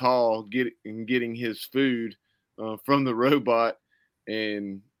Jarvis Hall getting his food from the robot,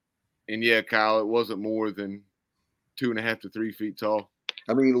 and yeah, Kyle, it wasn't more than 2.5 to 3 feet tall.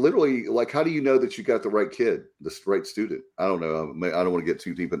 I mean, literally, like, how do you know that you got the right kid, the right student? I don't know. I don't want to get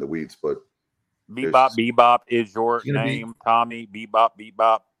too deep in the weeds, but Bebop is your name, Tommy. Bebop.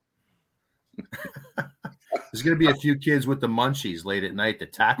 There's going to be a few kids with the munchies late at night to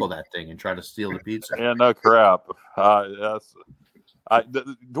tackle that thing and try to steal the pizza. Yeah, no crap. The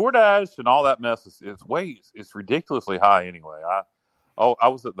DoorDash and all that mess it's ridiculously high anyway. I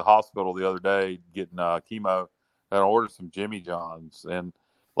was at the hospital the other day getting chemo, and I ordered some Jimmy John's, and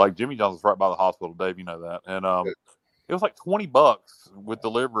like Jimmy John's is right by the hospital, Dave. You know that, and it was like $20 with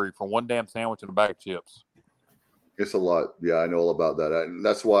delivery for one damn sandwich and a bag of chips. It's a lot. Yeah, I know all about that. And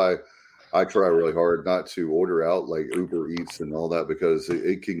that's why I try really hard not to order out like Uber Eats and all that, because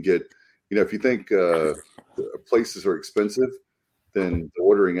it can get, you know, if you think places are expensive, then the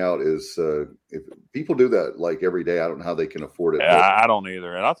ordering out is, if people do that like every day, I don't know how they can afford it. Yeah, I don't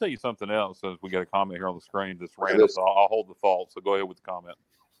either. And I'll tell you something else, since we got a comment here on the screen that's random, so I'll hold the fault. So go ahead with the comment.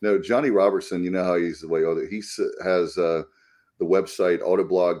 No, Johnny Robertson, you know how he's the way he has the website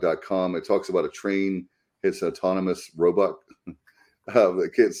autoblog.com. It talks about a train hits an autonomous robot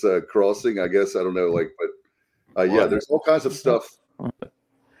that gets crossing, I guess. I don't know, like, but yeah, there's all kinds of stuff.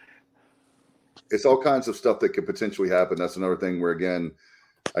 it's all kinds of stuff that could potentially happen. That's another thing where, again,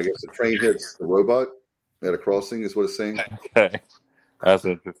 I guess the train hits the robot at a crossing is what it's saying. Okay, that's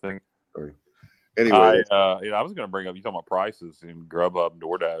interesting. Sorry. Anyway, I was going to bring up, you talking about prices in Grubhub and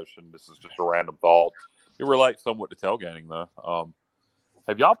DoorDash, and this is just a random thought. It relates somewhat to tailgating, though.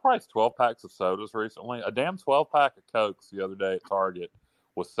 Have y'all priced 12 packs of sodas recently? A damn 12 pack of Cokes the other day at Target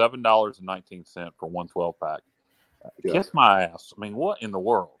was $7.19 for one 12 pack. Yeah. Kiss my ass. I mean, what in the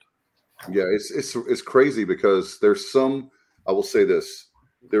world? Yeah, it's crazy because there's some. I will say this: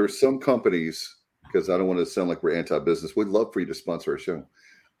 there are some companies, because I don't want to sound like we're anti-business. We'd love for you to sponsor our show.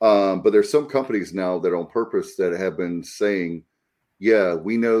 But there's some companies now that on purpose that have been saying, yeah,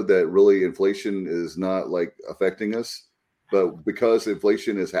 we know that really inflation is not like affecting us, but because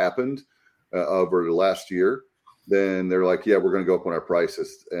inflation has happened over the last year, then they're like, yeah, we're going to go up on our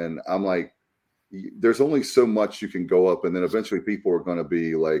prices. And I'm like, there's only so much you can go up. And then eventually people are going to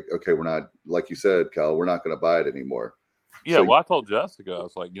be like, okay, we're not, like you said, Kyle, we're not going to buy it anymore. Yeah, so, well, I told Jessica, I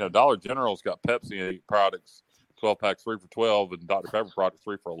was like, Dollar General's got Pepsi products, 12 packs, 3 for $12, and Dr. Pepper products,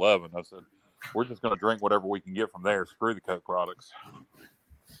 3 for $11. I said, we're just going to drink whatever we can get from there. Screw the Coke products.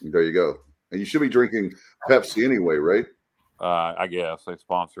 There you go. And you should be drinking Pepsi anyway, right? I guess they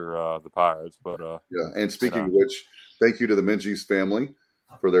sponsor the Pirates, but yeah. And speaking of which, thank you to the Minges family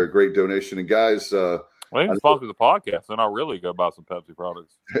for their great donation. And guys, well, they can sponsor the podcast, then I'll really go buy some Pepsi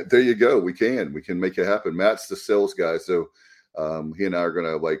products. There you go. We can make it happen. Matt's the sales guy, so he and I are going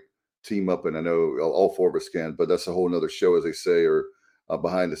to like team up, and I know all four of us can, but that's a whole nother show, as they say, or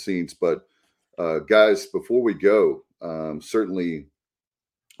behind the scenes. But guys, before we go, certainly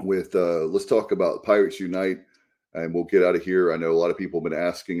with let's talk about Pirates Unite, and we'll get out of here. I know a lot of people have been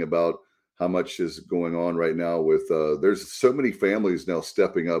asking about how much is going on right now with there's so many families now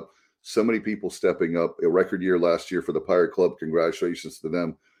stepping up, so many people stepping up. A record year last year for the Pirate Club. Congratulations to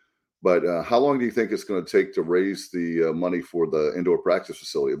them. But how long do you think it's going to take to raise the money for the indoor practice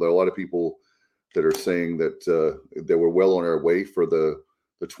facility? There are a lot of people that are saying that we're well on our way for the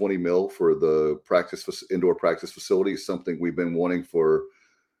 20 mil for the indoor practice facility. Is something we've been wanting for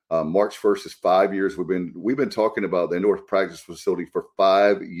March 1st is 5 years. We've been talking about the indoor practice facility for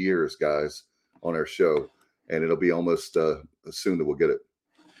 5 years, guys, on our show, and it'll be almost soon that we'll get it.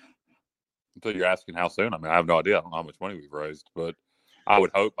 Until you're asking how soon. I mean, I have no idea. I don't know how much money we've raised, but I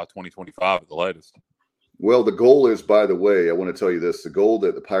would hope by 2025 at the latest. Well, the goal is, by the way, I want to tell you this. The goal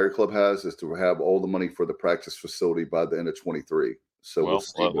that the Pirate Club has is to have all the money for the practice facility by the end of 23. So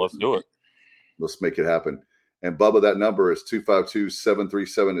let's do it. Let's make it happen. And Bubba, that number is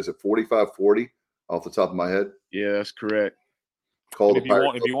 252-737. Is it 4540 off the top of my head? Yeah, that's correct. Call if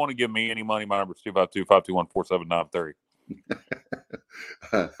you want to give me any money, my number is 252-521-4793.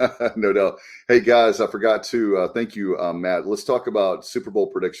 No doubt. Hey guys, I forgot to thank you, Matt. Let's talk about Super Bowl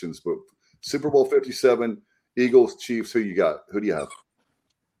predictions. But Super Bowl 57, Eagles, Chiefs. Who you got? Who do you have?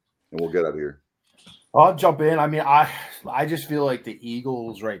 And we'll get out of here. I'll jump in. I mean, I just feel like the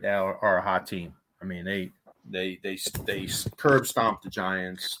Eagles right now are a hot team. I mean, they curb stomped the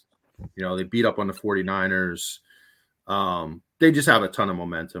Giants. They beat up on the 49ers. They just have a ton of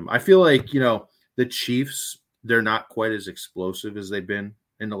momentum. I feel like, the Chiefs, they're not quite as explosive as they've been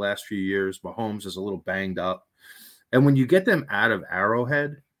in the last few years. Mahomes is a little banged up. And when you get them out of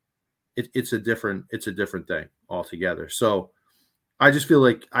Arrowhead, it's a different thing altogether. So I feel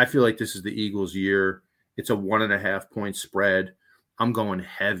like this is the Eagles' year. It's a 1.5 point spread. I'm going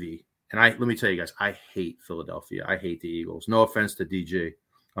heavy. And let me tell you guys, I hate Philadelphia. I hate the Eagles. No offense to DJ.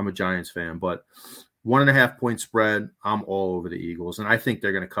 I'm a Giants fan, but 1.5 point spread, I'm all over the Eagles. And I think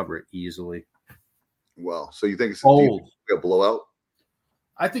they're going to cover it easily. Wow. So you think it's a blowout?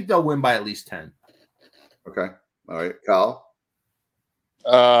 I think they'll win by at least 10. Okay. All right. Kyle?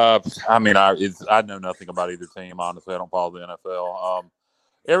 I mean, I know nothing about either team, honestly. I don't follow the NFL.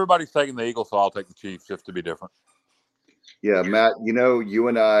 Everybody's taking the Eagles, so I'll take the Chiefs just to be different. Yeah, Matt, you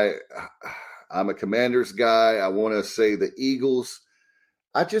and I'm a Commanders guy. I want to say the Eagles.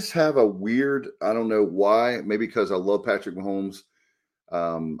 I just have a weird, I don't know why, maybe because I love Patrick Mahomes.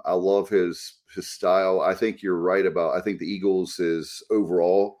 I love his style. I think you're right I think the Eagles is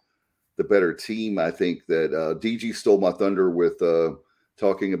overall the better team. I think that DG stole my thunder with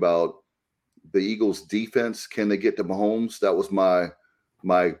talking about the Eagles defense. Can they get to Mahomes? That was my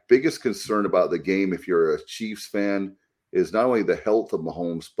biggest concern about the game. If you're a Chiefs fan, is not only the health of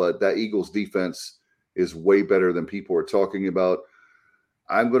Mahomes, but that Eagles defense is way better than people are talking about.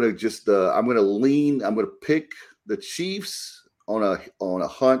 I'm going to pick the Chiefs on a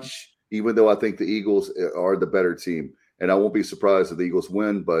hunch, even though I think the Eagles are the better team. And I won't be surprised if the Eagles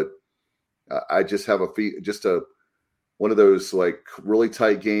win, but I just have one of those like really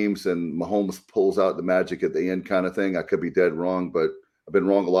tight games and Mahomes pulls out the magic at the end kind of thing. I could be dead wrong, but I've been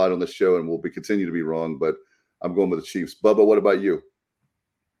wrong a lot on this show and will be continue to be wrong, but I'm going with the Chiefs. Bubba, what about you?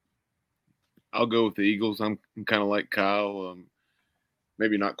 I'll go with the Eagles. I'm kind of like Kyle.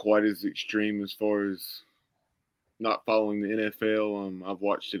 Maybe not quite as extreme as far as not following the NFL. I've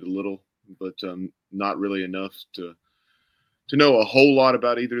watched it a little, but not really enough to know a whole lot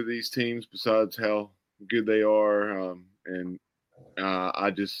about either of these teams besides how good they are.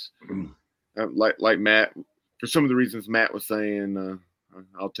 I just like Matt, for some of the reasons Matt was saying,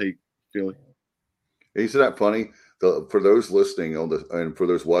 I'll take Philly. Isn't that funny? For those listening and for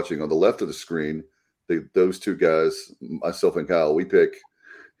those watching on the left of the screen, those two guys, myself and Kyle, we pick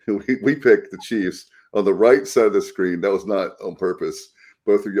the Chiefs. On the right side of the screen, that was not on purpose.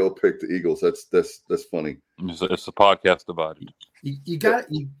 Both of y'all picked the Eagles. That's funny. It's a podcast divided. You got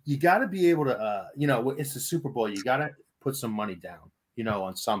to be able to it's the Super Bowl. You got to put some money down,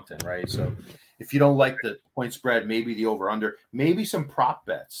 on something, right? So if you don't like the point spread, maybe the over under, maybe some prop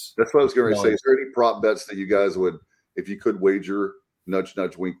bets. That's what I was going to say. Is there any prop bets that you guys would, if you could wager, nudge,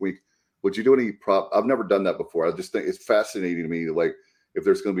 nudge, wink, wink? Would you do any prop? I've never done that before. I just think it's fascinating to me. Like if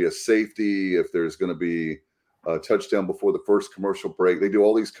there's going to be a safety, if there's going to be a touchdown before the first commercial break, they do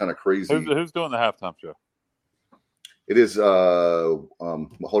all these kind of crazy. Who's doing the halftime show? It is. Hold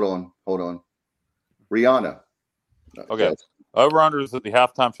on. Rihanna. Okay. Over-unders at the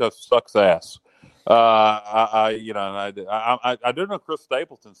halftime show sucks ass. I do know Chris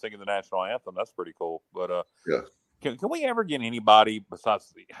Stapleton singing the national anthem. That's pretty cool. But yeah. Can we ever get anybody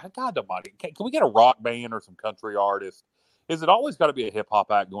besides God Almighty? Can we get a rock band or some country artist? Is it always got to be a hip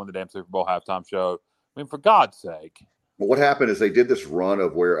hop act going to the damn Super Bowl halftime show? I mean, for God's sake. Well, what happened is they did this run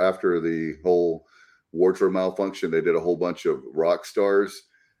of where after the whole wardrobe malfunction, they did a whole bunch of rock stars,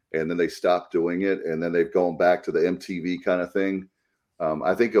 and then they stopped doing it, and then they've gone back to the MTV kind of thing.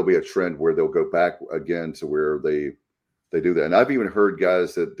 I think it'll be a trend where they'll go back again to where they do that. And I've even heard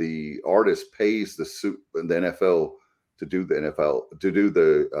guys that the artist pays the NFL to do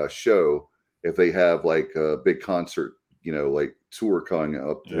the show if they have like a big concert, like tour coming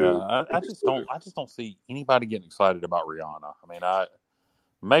up. I just don't see anybody getting excited about Rihanna. I mean,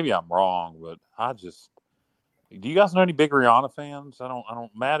 maybe I'm wrong, but do you guys know any big Rihanna fans? I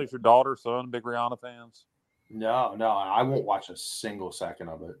don't. Matt, is your daughter, son, big Rihanna fans? No, I won't watch a single second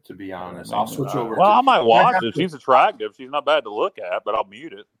of it, to be honest. I'll switch over. Well, I might watch it. She's attractive. She's not bad to look at, but I'll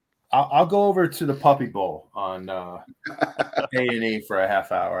mute it. I'll go over to the Puppy Bowl on A&E for a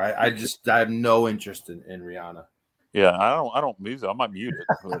half hour. I have no interest in Rihanna. Yeah, I don't mute it. I might mute it,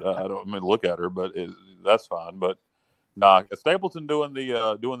 but I don't look at her. But that's fine. But nah, Stapleton doing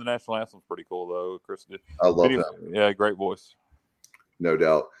the national anthem is pretty cool though. Chris did. I love that. Yeah, great voice. No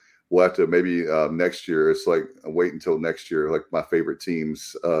doubt. We'll have to maybe next year. It's like wait until next year. Like my favorite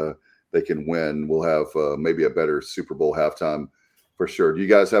teams, they can win. We'll have maybe a better Super Bowl halftime for sure. Do you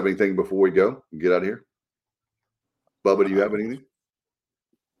guys have anything before we go? Get out of here. Bubba, do you have anything?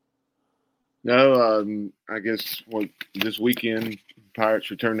 No, I guess this weekend Pirates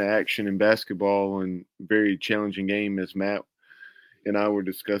return to action in basketball, and very challenging game as Matt and I were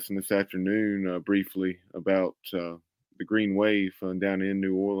discussing this afternoon briefly about the Green Wave down in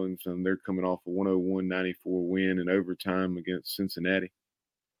New Orleans, and they're coming off a 101-94 win in overtime against Cincinnati.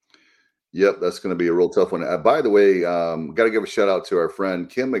 Yep, that's going to be a real tough one. By the way, got to give a shout out to our friend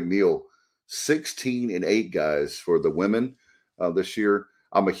Kim McNeil, 16-8 guys for the women this year.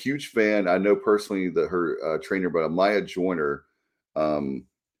 I'm a huge fan. I know personally that her trainer, but Maya Joyner,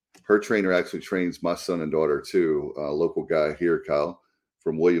 her trainer actually trains my son and daughter too. A local guy here, Kyle,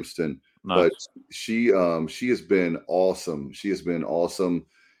 from Williamston. Nice. But she has been awesome. She has been awesome.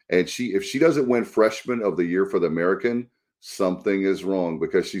 And if she doesn't win Freshman of the Year for the American, something is wrong,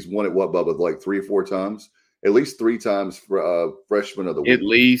 because she's won it, what, Bubba, like 3 or 4 times? At least 3 times for Freshman of the Week. At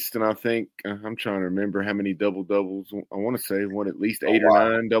least, and I think I'm trying to remember how many double-doubles. I want to say at least 8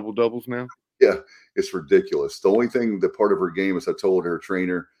 or 9 double-doubles now. Yeah, it's ridiculous. The only thing that part of her game is I told her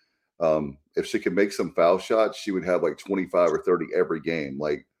trainer if she could make some foul shots, she would have like 25 or 30 every game.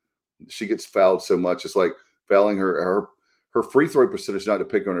 Like, she gets fouled so much. It's like fouling her free throw percentage, not to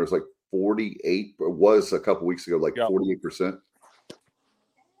pick on her, was like 48, or was a couple weeks ago, like 48%.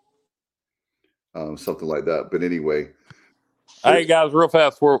 Something like that. But anyway. Hey, guys, real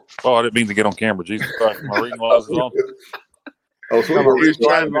fast. I didn't mean to get on camera. Jesus Christ. My reading glasses on. Oh, so he was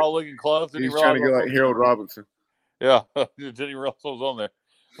trying to all looking close. He was trying to go like Harold Robinson. Yeah. Jenny Russell was on there.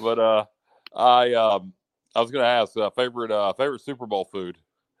 But I was going to ask favorite Super Bowl food.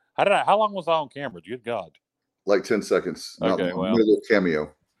 How long was I on camera? Good God. Like 10 seconds. Okay, well. A little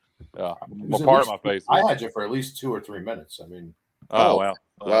cameo. Yeah, part of my face. I had you for at least 2 or 3 minutes. I mean, wow,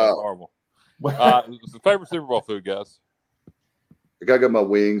 horrible. Favorite Super Bowl food, guys? I gotta get my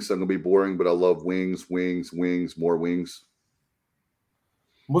wings. I'm gonna be boring, but I love wings, more wings.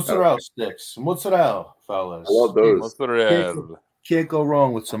 Mozzarella sticks, mozzarella, fellas. I love those. Mozzarella. Can't go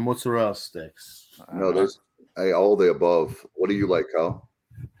wrong with some mozzarella sticks. No, there's all the above. What do you like, Kyle?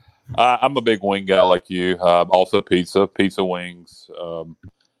 I'm a big wing guy like you. Also pizza wings.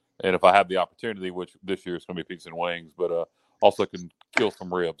 And if I have the opportunity, which this year is going to be pizza and wings, but also can kill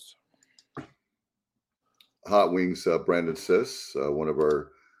some ribs. Hot Wings, Brandon Sis, one of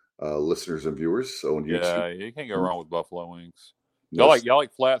our listeners and viewers on YouTube. Yeah, you can't go wrong with buffalo wings. Y'all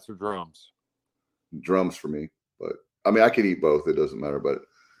like flats or drums? Drums for me, but I mean I can eat both. It doesn't matter. But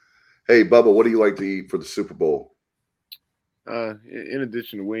hey, Bubba, what do you like to eat for the Super Bowl? In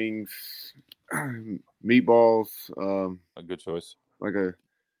addition to wings, meatballs. A good choice. Like a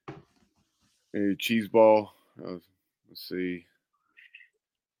cheese ball. Let's see.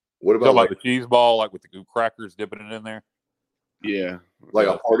 What about like the cheese ball, like with the crackers dipping it in there? Yeah, like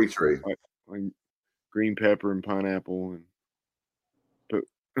a party tray, like green pepper and pineapple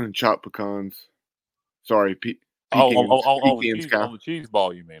and chopped pecans. Sorry, pecans. On the cheese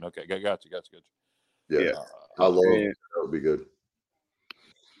ball, you mean? Okay, got you. Yeah. I love it. That would be good.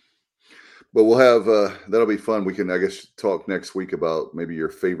 But we'll have that'll be fun. We can, I guess, talk next week about maybe your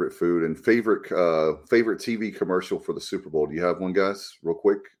favorite food and favorite TV commercial for the Super Bowl. Do you have one, guys? Real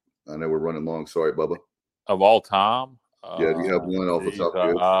quick. I know we're running long. Sorry, Bubba. Of all time? Yeah, do you have one off the top of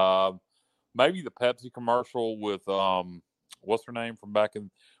your head? Maybe the Pepsi commercial with what's her name from back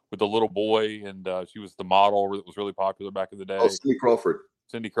in with the little boy, and she was the model that was really popular back in the day. Oh, Cindy Crawford.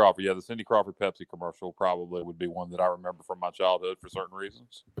 Cindy Crawford, yeah, the Cindy Crawford Pepsi commercial probably would be one that I remember from my childhood for certain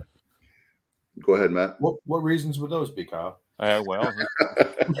reasons. Go ahead, Matt. What reasons would those be, Kyle? Well,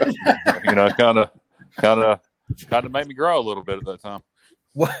 kind of made me grow a little bit at that time.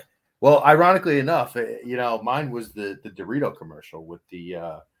 Well, ironically enough, mine was the Dorito commercial with the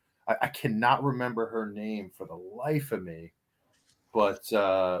I cannot remember her name for the life of me, but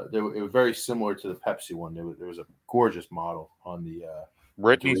it was very similar to the Pepsi one. There was a gorgeous model on the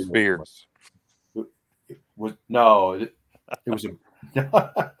Britney Dorito Spears. It was a.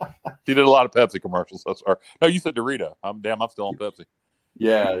 She did a lot of Pepsi commercials. That's sorry. No, you said Dorito. I'm still on Pepsi.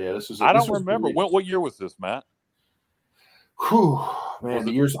 Yeah. I don't remember. What year was this, Matt? Whew, man,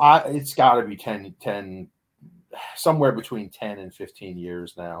 the years. It's got to be 10, somewhere between 10 and 15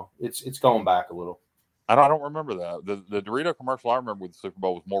 years now. It's going back a little. I don't remember that. The Dorito commercial I remember with the Super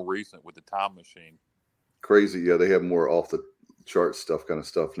Bowl was more recent with the time machine. Crazy, yeah. They have more off the chart kind of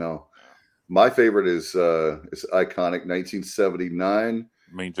stuff now. My favorite is iconic 1979.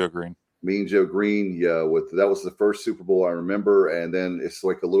 Mean Joe Green. Yeah. That was the first Super Bowl I remember, and then it's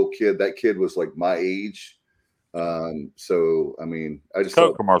like a little kid. That kid was like my age. So I mean, I just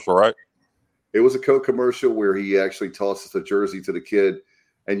Coke commercial, right? It was a Coke commercial where he actually tosses a jersey to the kid,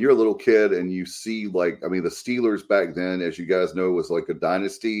 and you're a little kid, and you see the Steelers back then, as you guys know, was like a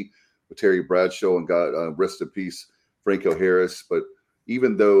dynasty with Terry Bradshaw and God rest in peace, Franco Harris. But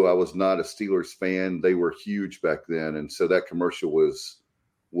even though I was not a Steelers fan, they were huge back then, and so that commercial was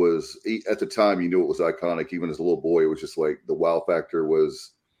at the time you knew it was iconic. Even as a little boy, it was just like the wow factor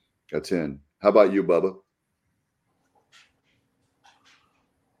was a 10. How about you, Bubba?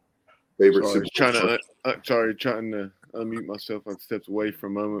 Favorite Super Bowl? Trying to unmute myself. I stepped away for a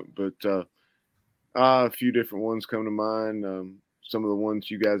moment, but a few different ones come to mind. Some of the ones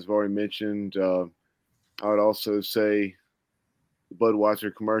you guys have already mentioned. I would also say the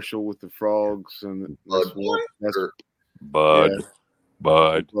Budweiser commercial with the frogs and Budweiser. That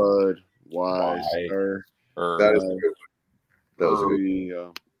is good. That was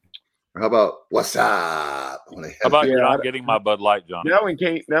good. How about what's up? How about you're not getting my Bud Light, Johnny? That one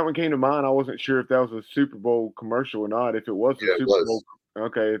came to mind. I wasn't sure if that was a Super Bowl commercial or not. If it was a Super Bowl,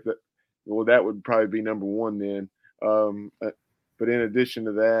 okay. That would probably be number one then. But in addition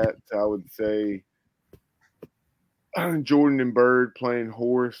to that, I would say Jordan and Bird playing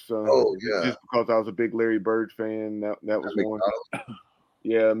horse. Just because I was a big Larry Bird fan, that was one.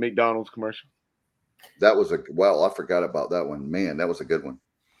 Yeah, McDonald's commercial. That was I forgot about that one. Man, that was a good one.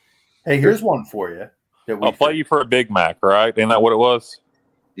 Hey, here's one for you. I'll play you for a Big Mac, right? Isn't that what it was?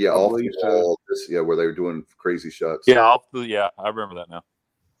 Yeah, where they were doing crazy shots. Yeah, I remember that now.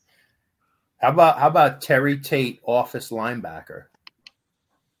 How about Terry Tate, office linebacker?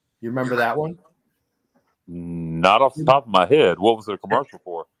 You remember that one? Not off the top of my head. What was the commercial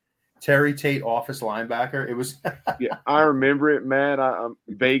for? Terry Tate, office linebacker. It was. Yeah, I remember it, Matt. I'm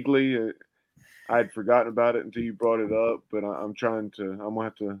vaguely. I had forgotten about it until you brought it up, but I'm gonna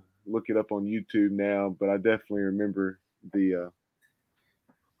have to look it up on YouTube now, but I definitely remember the.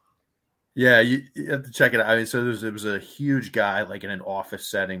 Yeah, you have to check it out. I mean, so it was a huge guy, like in an office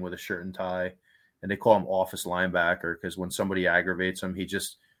setting with a shirt and tie, and they call him office linebacker because when somebody aggravates him, he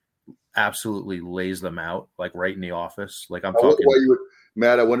just absolutely lays them out, like right in the office. Like I'm talking.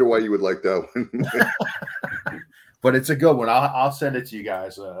 Matt, I wonder why you would like that one. But it's a good one. I'll send it to you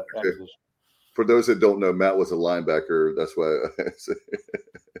guys. For those that don't know, Matt was a linebacker. That's why I said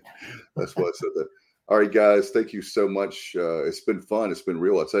that. All right, guys, thank you so much. It's been fun. It's been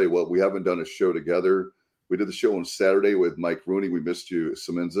real. I'll tell you what, we haven't done a show together. We did the show on Saturday with Mike Rooney. We missed you,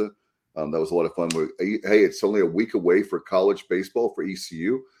 Semenza. That was a lot of fun. Hey, it's only a week away for college baseball for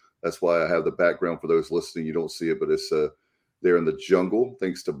ECU. That's why I have the background for those listening. You don't see it, but it's there in the jungle.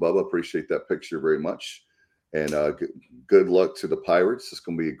 Thanks to Bubba. Appreciate that picture very much. And good luck to the Pirates. It's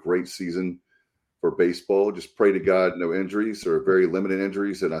going to be a great season for baseball. Just pray to God no injuries or very limited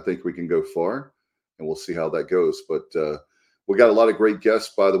injuries, and I think we can go far. And we'll see how that goes. But we got a lot of great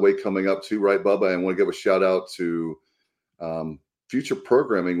guests, by the way, coming up too, right, Bubba? And I want to give a shout out to future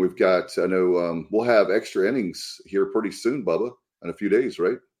programming. We've got, I know we'll have extra innings here pretty soon, Bubba, in a few days,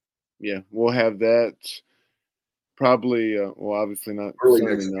 right? Yeah, we'll have that probably, obviously not early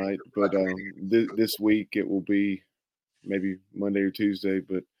Sunday night, but this week it will be maybe Monday or Tuesday,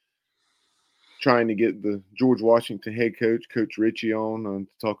 but trying to get the George Washington head coach, Coach Ritchie, on to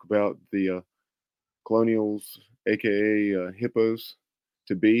talk about the Colonials, a.k.a. Hippos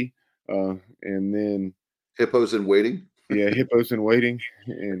to be, and then Hippos in waiting. Yeah, Hippos in waiting,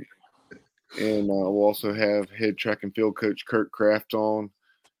 and we'll also have head track and field coach Kurt Kraft on.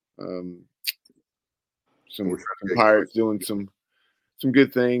 Some Pirates doing some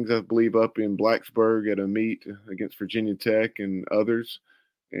good things, I believe, up in Blacksburg at a meet against Virginia Tech and others,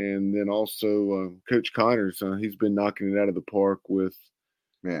 and then also Coach Connors. He's been knocking it out of the park with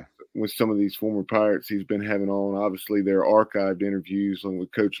some of these former Pirates he's been having on. Obviously, their archived interviews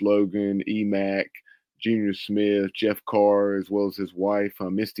with Coach Logan, Emac, Junior Smith, Jeff Carr, as well as his wife,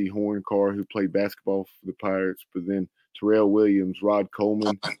 Misty Horn Carr, who played basketball for the Pirates, but then Terrell Williams, Rod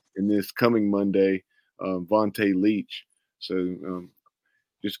Coleman, and this coming Monday, Vontae Leach. So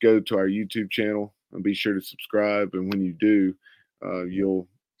just go to our YouTube channel and be sure to subscribe. And when you do, you'll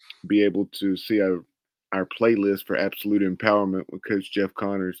be able to see our playlist for Absolute Empowerment with Coach Jeff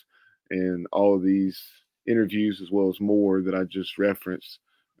Connors, and all of these interviews as well as more that I just referenced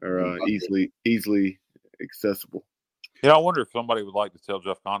are easily accessible. Yeah, I wonder if somebody would like to tell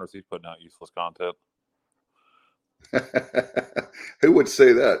Jeff Connors he's putting out useless content. Who would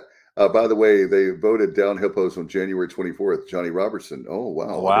say that? By the way, they voted down Hippos on January 24th. Johnny Robertson. Oh,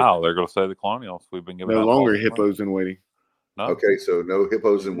 wow. Wow, they're going to say the Colonials. We've been giving no longer Hippos in waiting. No. Okay, so no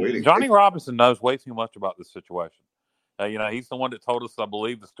Hippos in waiting. Johnny Robinson knows way too much about this situation. He's the one that told us, I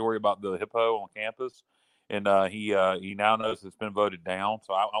believe, the story about the hippo on campus, and he now knows it's been voted down.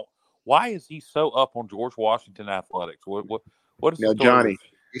 So, why is he so up on George Washington athletics? What is now, Johnny?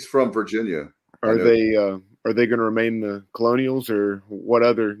 He's from Virginia. Are they going to remain the Colonials, or what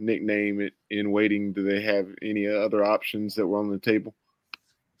other nickname in waiting? Do they have any other options that were on the table?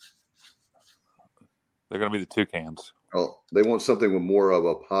 They're going to be the Toucans. Oh, they want something with more of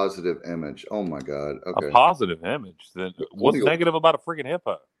a positive image. Oh my God! Okay, a positive image. Then what's negative about a freaking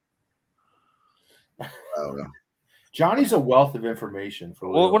hippo? I don't know. Johnny's a wealth of information.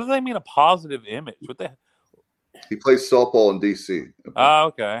 What do they mean a positive image? What the? He plays softball in D.C.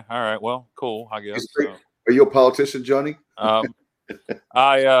 Okay. All right. Well, cool. I guess. Are you a politician, Johnny? What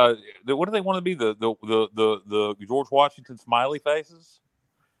do they want to be? The George Washington smiley faces?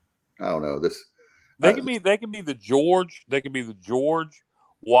 I don't know. They can be the George. They can be the George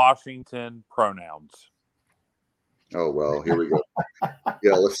Washington pronouns. Oh well, here we go.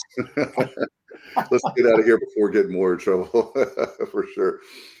 Yeah, let's get out of here before getting more in trouble for sure.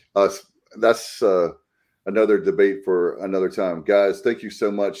 That's another debate for another time, guys. Thank you so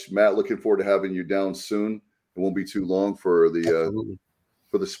much, Matt. Looking forward to having you down soon. It won't be too long for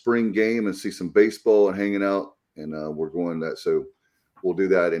the spring game and see some baseball and hanging out. And we're going that, so we'll do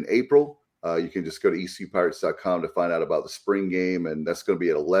that in April. You can just go to ecpirates.com to find out about the spring game, and that's going to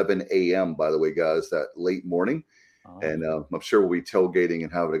be at 11 a.m., by the way, guys, that late morning. And I'm sure we'll be tailgating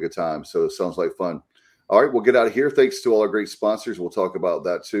and having a good time. So it sounds like fun. All right, we'll get out of here. Thanks to all our great sponsors. We'll talk about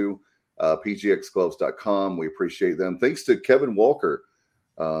that too. PGXgloves.com. We appreciate them. Thanks to Kevin Walker.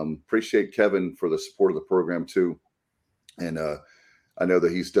 Appreciate Kevin for the support of the program too. And I know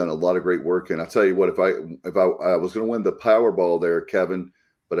that he's done a lot of great work. And I'll tell you what, if I was going to win the Powerball there, Kevin,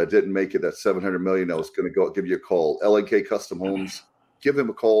 but I didn't make it, that $700 million, I was going to give you a call. LNK Custom Homes. Give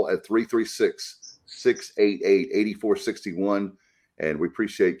him a call at 336-688-8461. And we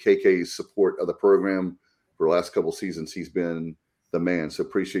appreciate KK's support of the program for the last couple of seasons. He's been the man. So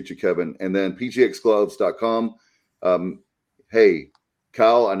appreciate you, Kevin. And then pgxgloves.com. Hey,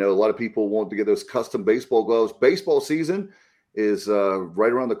 Kyle, I know a lot of people want to get those custom baseball gloves. Baseball season is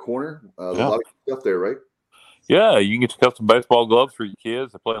right around the corner. A lot of stuff there, right? Yeah, you can get your custom baseball gloves for your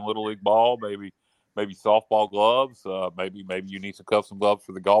kids. They're playing Little League ball, maybe softball gloves. Maybe you need some custom gloves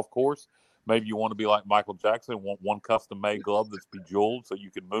for the golf course. Maybe you want to be like Michael Jackson and want one custom-made glove that's bejeweled so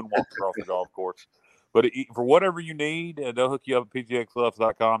you can moonwalk across the golf course. But for whatever you need, they'll hook you up at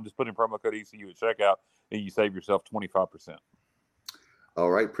pgxgloves.com. Just put in promo code ECU at checkout, and you save yourself 25%.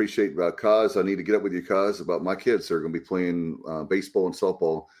 All right. Appreciate Kaz. I need to get up with you, Kaz, about my kids. They're going to be playing baseball and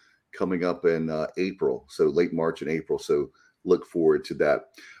softball coming up in April, so late March and April. So look forward to that.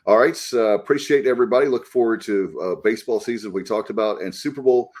 All right. Appreciate everybody. Look forward to baseball season we talked about and Super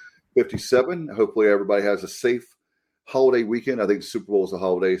Bowl 57. Hopefully everybody has a safe holiday weekend. I think the Super Bowl is a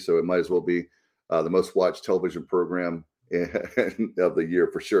holiday, so it might as well be the most watched television program of the year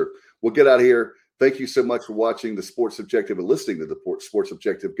for sure. We'll get out of here. Thank you so much for watching the Sports Objective and listening to the Sports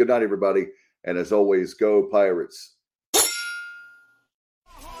Objective. Good night, everybody. And as always, go Pirates.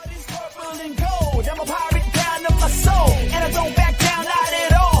 I'm a pirate down to my soul, and I don't back down, not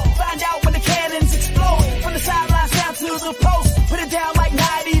at all. Find out when the cannons explode, from the sidelines down to the post. Put it down like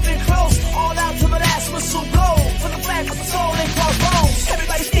not even close, all out to the last whistle blow. For the flag with the soul and crossbones.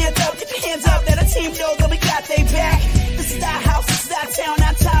 Everybody stand up, get your hands up, let a team know that we got they back. This is our house, this is our town,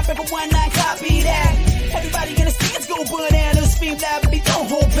 our time, everyone not copy that. Everybody in the stands go bananas, scream loud, but don't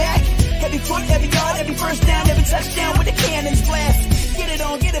hold back. Every foot, every yard, every first down, every touchdown with the cannons blast. Get it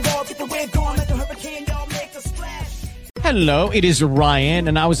on, get it all, get the wave going like a hurricane, y'all make a splash. Hello, it is Ryan,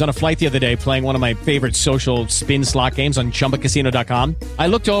 and I was on a flight the other day playing one of my favorite social spin slot games on ChumbaCasino.com. I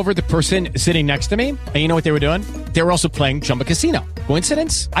looked over at the person sitting next to me, and you know what they were doing? They were also playing Chumba Casino.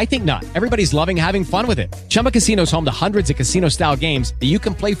 Coincidence? I think not. Everybody's loving having fun with it. Chumba Casino is home to hundreds of casino-style games that you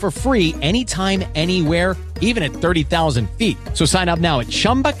can play for free anytime, anywhere, even at 30,000 feet. So sign up now at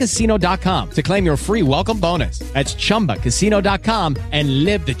ChumbaCasino.com to claim your free welcome bonus. That's ChumbaCasino.com and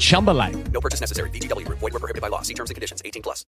live the Chumba life. No purchase necessary. VGW. Void where prohibited by law. See terms and conditions. 18+.